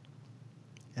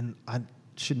 And I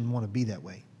shouldn't want to be that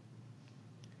way.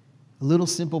 A little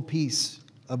simple piece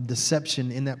of deception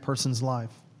in that person's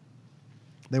life.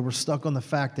 They were stuck on the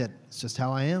fact that it's just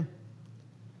how I am.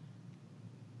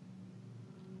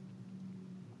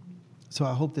 So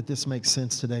I hope that this makes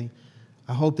sense today.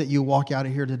 I hope that you walk out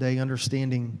of here today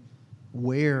understanding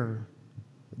where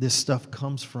this stuff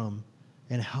comes from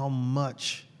and how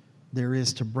much there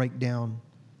is to break down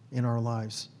in our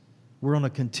lives. We're on a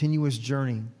continuous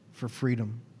journey for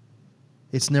freedom.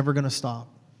 It's never going to stop.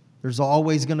 There's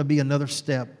always going to be another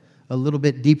step, a little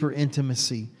bit deeper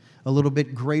intimacy, a little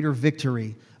bit greater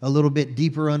victory, a little bit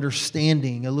deeper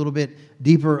understanding, a little bit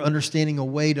deeper understanding, a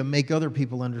way to make other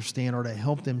people understand or to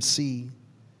help them see,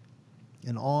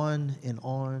 and on and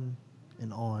on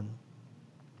and on.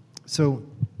 So,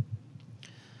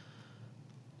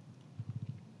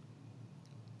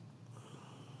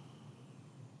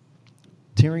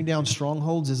 tearing down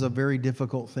strongholds is a very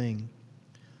difficult thing.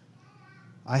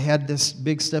 I had this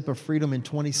big step of freedom in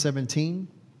 2017,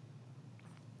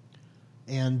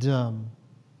 and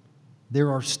there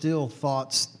are still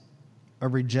thoughts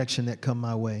of rejection that come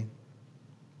my way.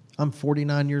 I'm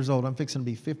 49 years old. I'm fixing to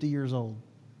be 50 years old.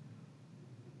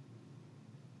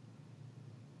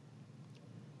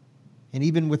 And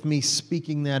even with me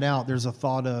speaking that out, there's a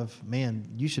thought of, man,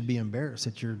 you should be embarrassed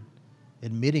that you're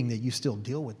admitting that you still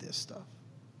deal with this stuff.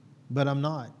 But I'm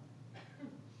not.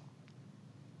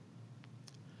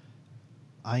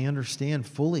 I understand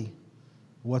fully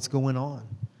what's going on.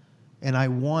 And I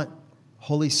want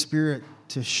Holy Spirit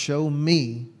to show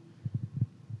me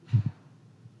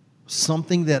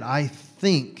something that I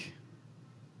think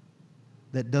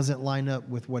that doesn't line up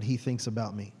with what He thinks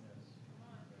about me.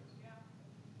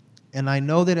 And I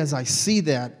know that as I see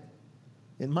that,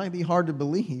 it might be hard to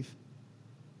believe,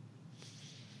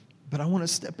 but I want to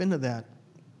step into that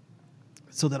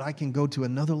so that I can go to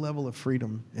another level of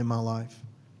freedom in my life.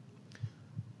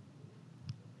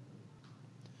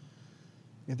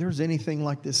 If there's anything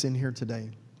like this in here today,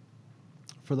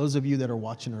 for those of you that are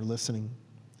watching or listening,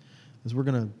 as I'm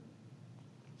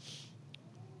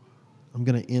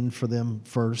going to end for them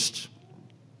first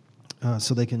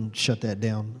so they can shut that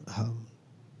down.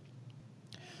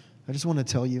 I just want to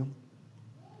tell you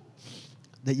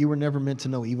that you were never meant to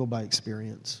know evil by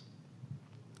experience.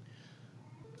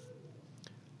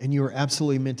 And you are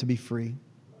absolutely meant to be free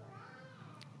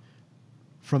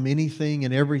from anything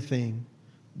and everything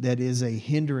that is a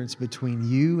hindrance between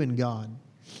you and God.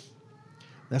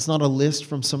 That's not a list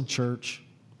from some church.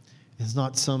 It's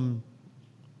not some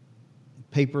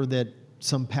paper that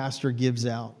some pastor gives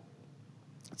out.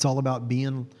 It's all about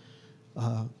being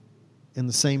in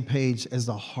the same page as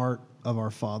the heart of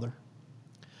our Father.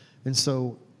 And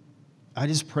so I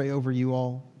just pray over you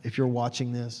all, if you're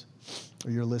watching this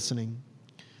or you're listening.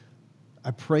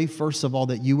 I pray, first of all,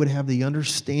 that you would have the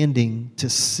understanding to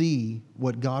see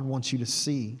what God wants you to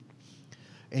see.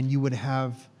 And you would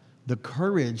have the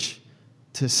courage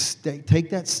to take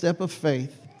that step of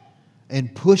faith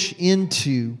and push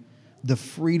into the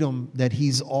freedom that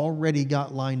He's already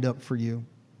got lined up for you,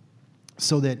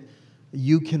 so that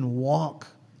you can walk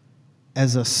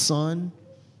as a son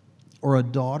or a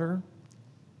daughter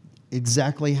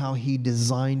exactly how He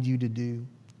designed you to do,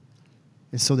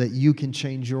 and so that you can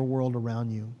change your world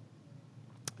around you,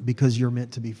 because you're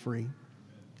meant to be free.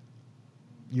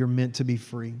 You're meant to be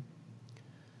free.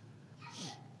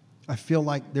 I feel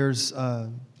like there's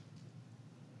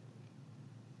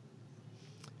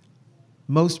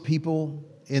most people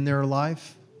in their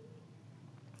life,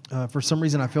 for some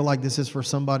reason I feel like this is for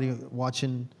somebody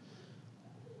watching.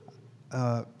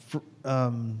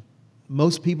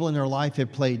 Most people in their life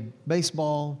have played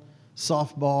baseball,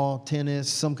 softball,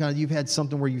 tennis, you've had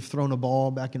something where you've thrown a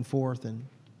ball back and forth, and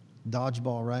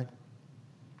dodgeball, right?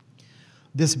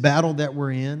 This battle that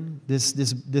we're in,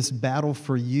 this battle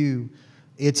for you,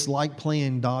 it's like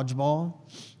playing dodgeball,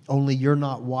 only you're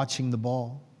not watching the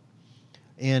ball.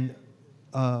 And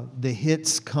the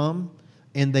hits come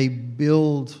and they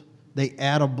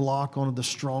add a block onto the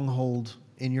stronghold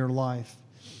in your life.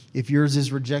 If yours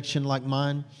is rejection like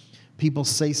mine, people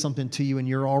say something to you and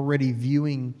you're already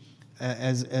viewing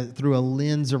as through a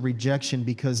lens of rejection,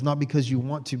 not because you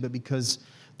want to, but because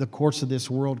the course of this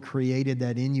world created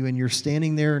that in you. And you're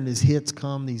standing there and these hits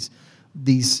come, these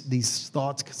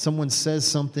thoughts. Someone says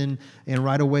something and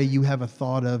right away you have a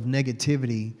thought of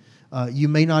negativity. You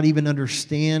may not even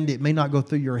understand. It may not go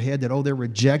through your head that, oh, they're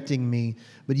rejecting me.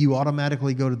 But you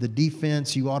automatically go to the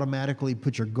defense. You automatically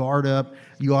put your guard up.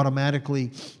 You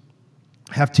automatically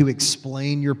have to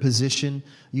explain your position.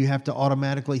 You have to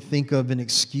automatically think of an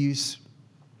excuse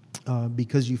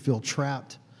because you feel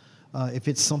trapped. If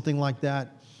it's something like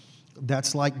that,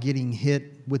 that's like getting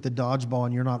hit with the dodgeball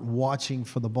and you're not watching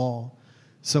for the ball.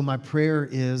 So my prayer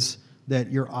is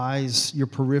that your eyes, your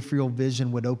peripheral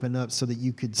vision would open up so that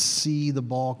you could see the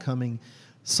ball coming.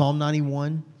 Psalm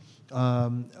 91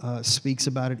 speaks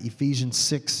about it. Ephesians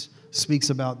 6 speaks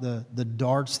about the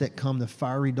darts that come, the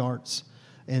fiery darts.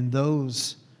 And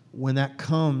those, when that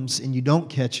comes and you don't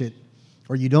catch it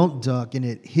or you don't duck and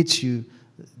it hits you,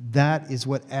 that is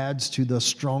what adds to the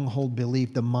stronghold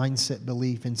belief, the mindset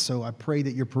belief. And so I pray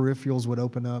that your peripherals would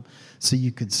open up so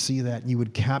you could see that, and you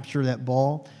would capture that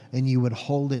ball and you would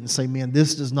hold it and say, man,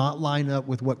 this does not line up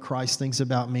with what Christ thinks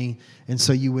about me. And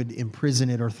so you would imprison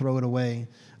it or throw it away,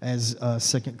 as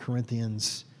 2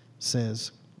 Corinthians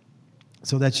says.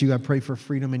 So that's you. I pray for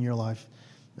freedom in your life.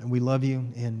 And we love you,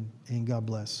 and God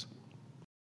bless.